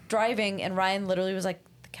 We were driving, and Ryan literally was like,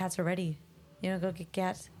 "The cats are ready. You know, go get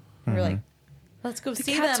cats." We were like, "Let's go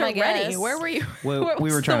see Cats them." are I guess. ready. Where were you? Well, Where we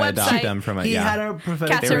was were the trying to adopt website? them from a He yeah. had a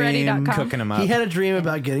prophetic Catsaready.com. dream. Cooking them up. He had a dream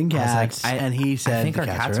about getting I was cats, like, and he said, I think the our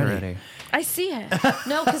cats are ready. I see it.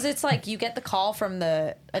 No, because it's like you get the call from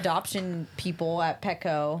the adoption people at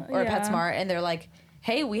Petco or Yeah. PetSmart, and they're like,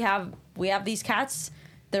 "Hey, we have these cats.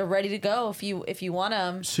 They're ready to go if you want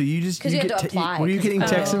them." So you just 'Cause you had to apply, were you 'cause- getting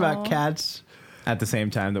texts Oh. about cats? At the same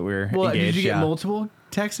time that we were Well, engaged. did you get yeah. multiple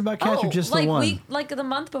texts about cats, or just like the one? like the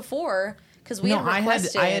month before, because we No, had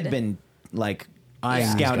requested. I had been like Eyeing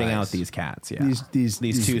these scouting guys. out these cats. Yeah, These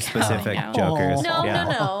two specific out. jokers. No, yeah.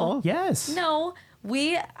 no. Yes. No,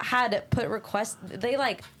 we had put requests. They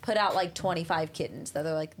like put out like 25 kittens. That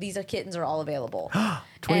they're like, these are kittens are all available.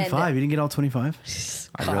 25. You didn't get all 25?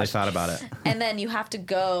 I really thought about it. And then you have to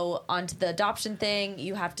go onto the adoption thing.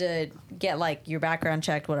 You have to get like your background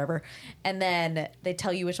checked, whatever. And then they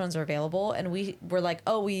tell you which ones are available. And we were like,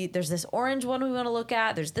 oh, there's this orange one we want to look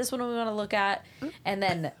at. There's this one we want to look at. And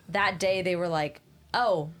then that day they were like,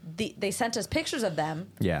 oh, they sent us pictures of them.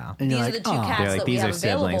 Yeah. And These you're are like, the two "Aw." cats They're like, that these we have are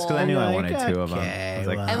siblings. Because I knew I wanted two of them. I was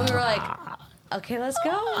like, well. And we were like, okay, let's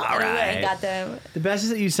go. And we went and got them. The best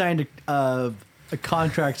is that you signed a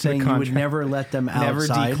contract saying you would contract. never let them never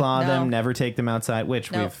outside. declaw No. them, never take them outside,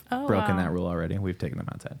 which No. we've Oh, broken wow. that rule already. We've taken them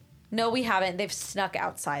outside. No, we haven't. They've snuck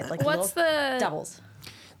outside. Like What's little the- doubles?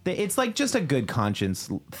 It's like just a good conscience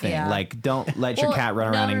thing. Yeah. Like, don't let your Well, cat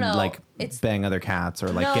run no, around no, and no. like It's- bang other cats or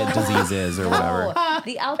like No. get diseases or whatever. No,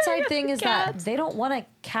 the outside thing is that Cats. they don't want to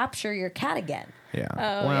capture your cat again. Yeah. Oh,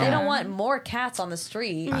 well, They yeah. don't want more cats on the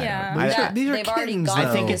street. Yeah. These are They've already kittens, gone though.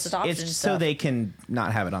 I think through it's this adoption so stuff. they can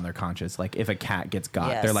not have it on their conscience. Like if a cat gets got,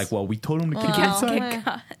 Yes. they're like, well, we told him to keep it Well,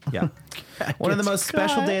 inside. Yeah. One of the most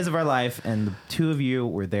special days of our life, and the two of you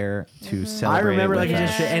were there to I celebrate. remember it like with you us.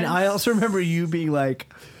 just said, and I also remember you being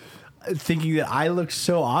like thinking that I looked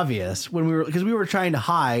so obvious when we were because we were trying to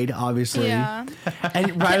hide, obviously. Yeah.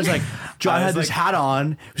 And Ryan was like, John I had was this like- hat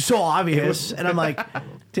on, it was so obvious, and I'm like,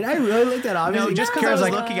 did I really look that obvious? No, just because I Kara's was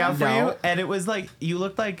like, looking out for no. you, and it was like you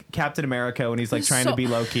looked like Captain America when he's like trying So- to be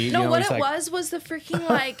low key. No, you know, what he's it like, was the freaking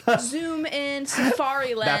like zoom in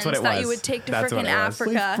safari lens That's what it that you was. would take to That's what freaking it was.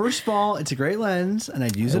 Well, Africa. first of all, it's a great lens, and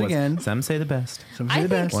I'd use it was- again. Some say the best. Some say I the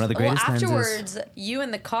think best. One of the greatest lenses. afterwards, you in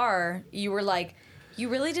the car, you were like, you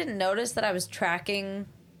really didn't notice that I was tracking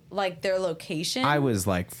like their location. I was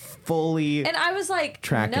like fully. and I was like,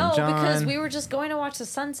 tracking no, because John. we were just going to watch the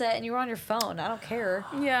sunset, and you were on your phone. I don't care.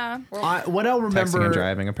 Yeah. What I'll Texting remember and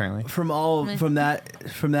driving, apparently. from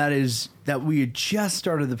that is that we had just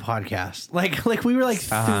started the podcast. Like we were like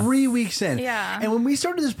 3 weeks in. Yeah. And when we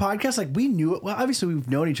started this podcast, like we knew it. Well, obviously we've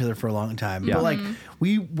known each other for a long time, Yeah. but like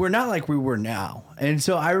we're not like we were now. And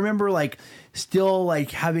so I remember like still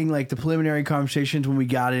like having like the preliminary conversations when we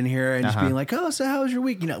got in here and just being like, oh, so how was your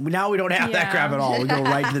week? You know, now we don't have that Yeah. crap at all. We go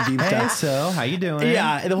right to the deep Hey, stuff. so how you doing?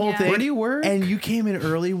 Yeah, the whole Yeah. thing. Where do you work? And you came in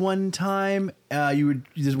early one time.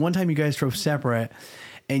 There's one time you guys drove separate,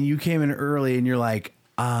 and you came in early, and you're like,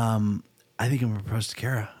 I think I'm gonna propose to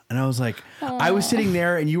Kara. And I was like, I was sitting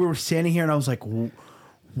there, and you were standing here, and I was like,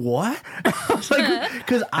 what? I was like,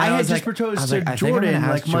 because I I had was just like- I proposed was to like, I think I'm Jordan gonna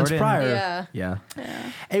like ask months Jordan. prior. Yeah.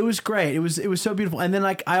 Yeah. It was great. It was so beautiful. And then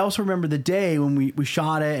like I also remember the day when we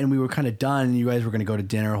shot it and we were kind of done and you guys were going to go to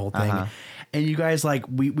dinner, whole thing. And you guys like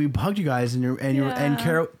we hugged you guys and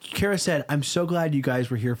Yeah. Kara said, "I'm so glad you guys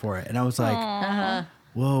were here for it." And I was like,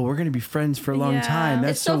 "Whoa, we're going to be friends for a long Yeah. time."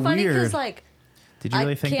 That's It's so funny weird. because like Did you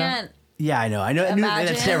really I think that? can't Yeah, I know. I knew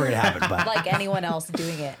imagine that's never going to happen, but like anyone else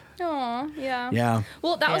doing it. Oh, yeah. yeah.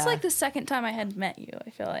 Well, that was Yeah. like the second time I had met you,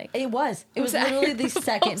 I feel like. It was Was literally that the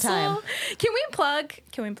second time. Also, Can we plug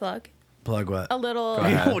Plug what? a little Go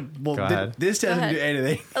ahead. Well, Go ahead. this doesn't ahead. do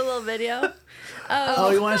anything. a little video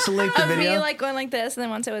Oh, you want us to link the of video? me like going like this, and then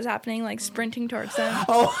once it was happening, like sprinting towards them.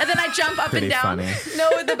 Oh. And then I jump up Pretty and down. funny.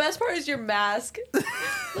 No, the best part is your mask.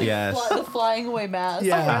 Yes. The flying away mask.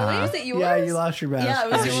 Yeah. Oh, really? Was it yours? Yeah, you lost your mask. Yeah,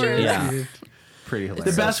 it was yours. Yeah. Pretty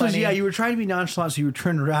hilarious. The best was, funny. yeah, you were trying to be nonchalant, so you were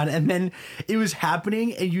turned around, and then it was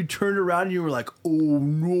happening, and you turned around, and you were like, oh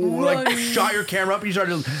no, like shot your camera up, and you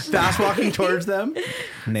started fast walking towards them.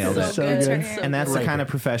 Nailed it. So good. good. And that's the Right. kind of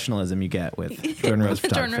professionalism you get with Jordan Rose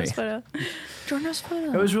Jordan photography. Rose photo. Jordan Rose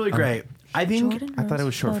photo. It was really great. I think I thought it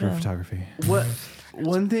was short for photography. what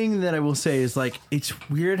one thing that I will say is like it's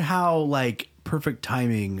weird how like perfect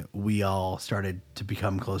timing we all started to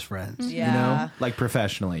become close friends. Yeah. You know? Like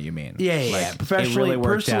professionally, you mean? Yeah, yeah, Like, yeah. Professionally, it really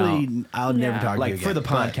worked personally, I'll never Yeah. talk out. to Like you for again. the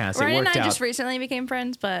but- podcast, it Ryan and worked I out. just recently became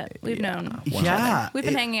friends, but we've known. Yeah, We've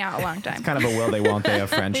been hanging out a long time. kind of a will they won't they of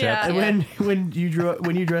friendship. Yeah. And when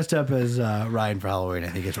you dressed up as Ryan for Halloween, I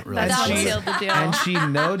think it's what really. That she- sealed the deal. And she,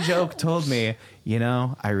 no joke, told me, you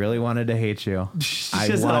know, I really wanted to hate you. I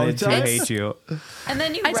says that all wanted the to time. hate you. And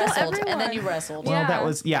then you I tell wrestled. And then everyone. you wrestled. Well, Yeah. that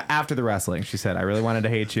was, after the wrestling. She said, I really wanted to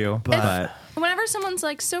hate you, but Whenever someone's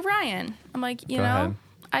like, "So Ryan," I'm like, you Go know, ahead.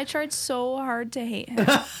 I tried so hard to hate him.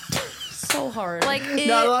 So hard. Like it,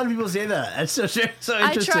 Not a lot of people say that. That's so I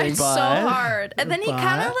interesting. tried so but- hard, and then he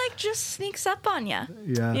kind of but- like just sneaks up on you.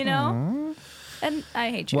 Yeah. You know. And I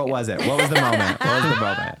hate you. what was it? What was the moment? What was the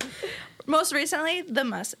moment? Most recently, the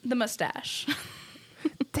mustache.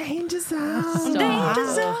 Danger zone.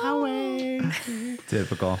 Danger zone.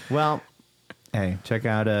 Typical. Well, hey, check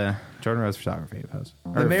out Jordan Rose photography post.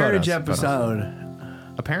 The Or marriage photos.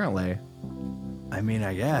 episode. Apparently, I mean,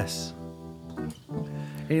 I guess.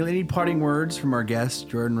 Any parting words from our guest,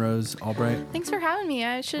 Jordan Rose Albright? Thanks for having me.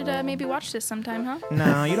 I should maybe watch this sometime, huh?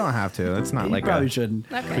 No, you don't have to. It's not You like probably a shouldn't.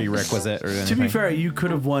 Okay. prerequisite or anything. To be fair, you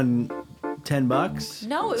could have won $10.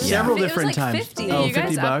 No, it was Several it was different like times. 50. Oh, you guys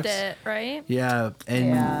 50 upped bucks? it, right? Yeah, and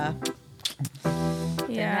Yeah.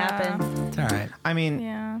 Yeah. Happen. it's all right. I mean,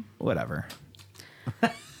 Yeah. whatever.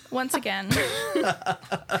 Once again.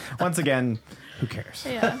 Once again, who cares?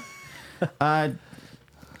 Yeah. I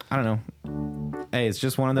don't know. Hey, it's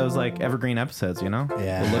just one of those like evergreen episodes, you know?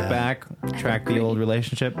 Yeah. We'll look back, track the old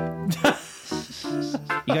relationship. You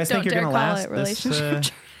guys think Don't you're dare gonna call last it relationship.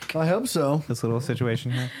 I hope so. this little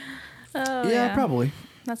situation here? Oh, Yeah, probably.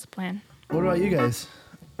 That's the plan. What about you guys?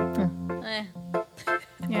 Eh.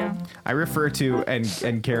 Yeah. I refer to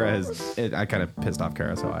and Kara has. I kind of pissed off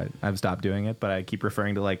Kara, so I've stopped doing it. But I keep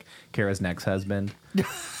referring to like Kara's next husband,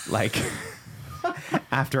 like.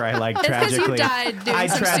 After I like It's 'cause you tragically, died doing I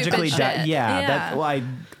some tragically stupid died. shit. Yeah, Yeah. That, well, I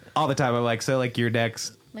all the time I'm like, so like your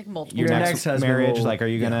next Like multiple. your Your next, next husband marriage, will- like, are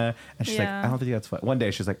you yeah. gonna? And she's like, Yeah. I don't think that's funny. One day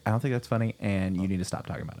she's like, I don't think that's funny, and you need to stop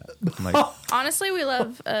talking about it. I'm like, Honestly, we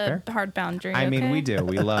love a Fair. hard boundary. I mean, okay? we do.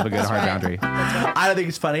 We love a good hard right. boundary. I don't think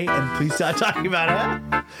it's funny, and please stop talking about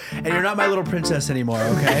it. And you're not my little princess anymore,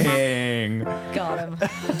 okay? Dang. Got him.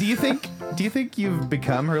 Do you think you've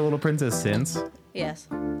become her little princess since? Yes.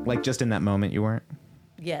 Like just in that moment you weren't?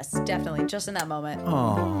 Yes, definitely. Just in that moment.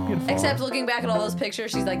 Oh, Except looking back at all those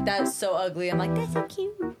pictures, she's like, "That's so ugly." I'm like, "That's so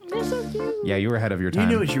cute. They're so cute." Yeah, you were ahead of your time.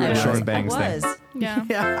 knew what you were The doing. short bangs I was. thing. Yeah.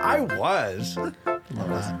 yeah, I was.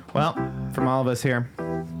 Well, from all of us here,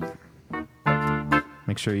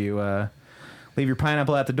 make sure you leave your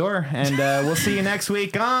pineapple at the door, and we'll see you next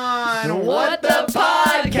week on What the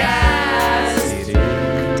Podcast?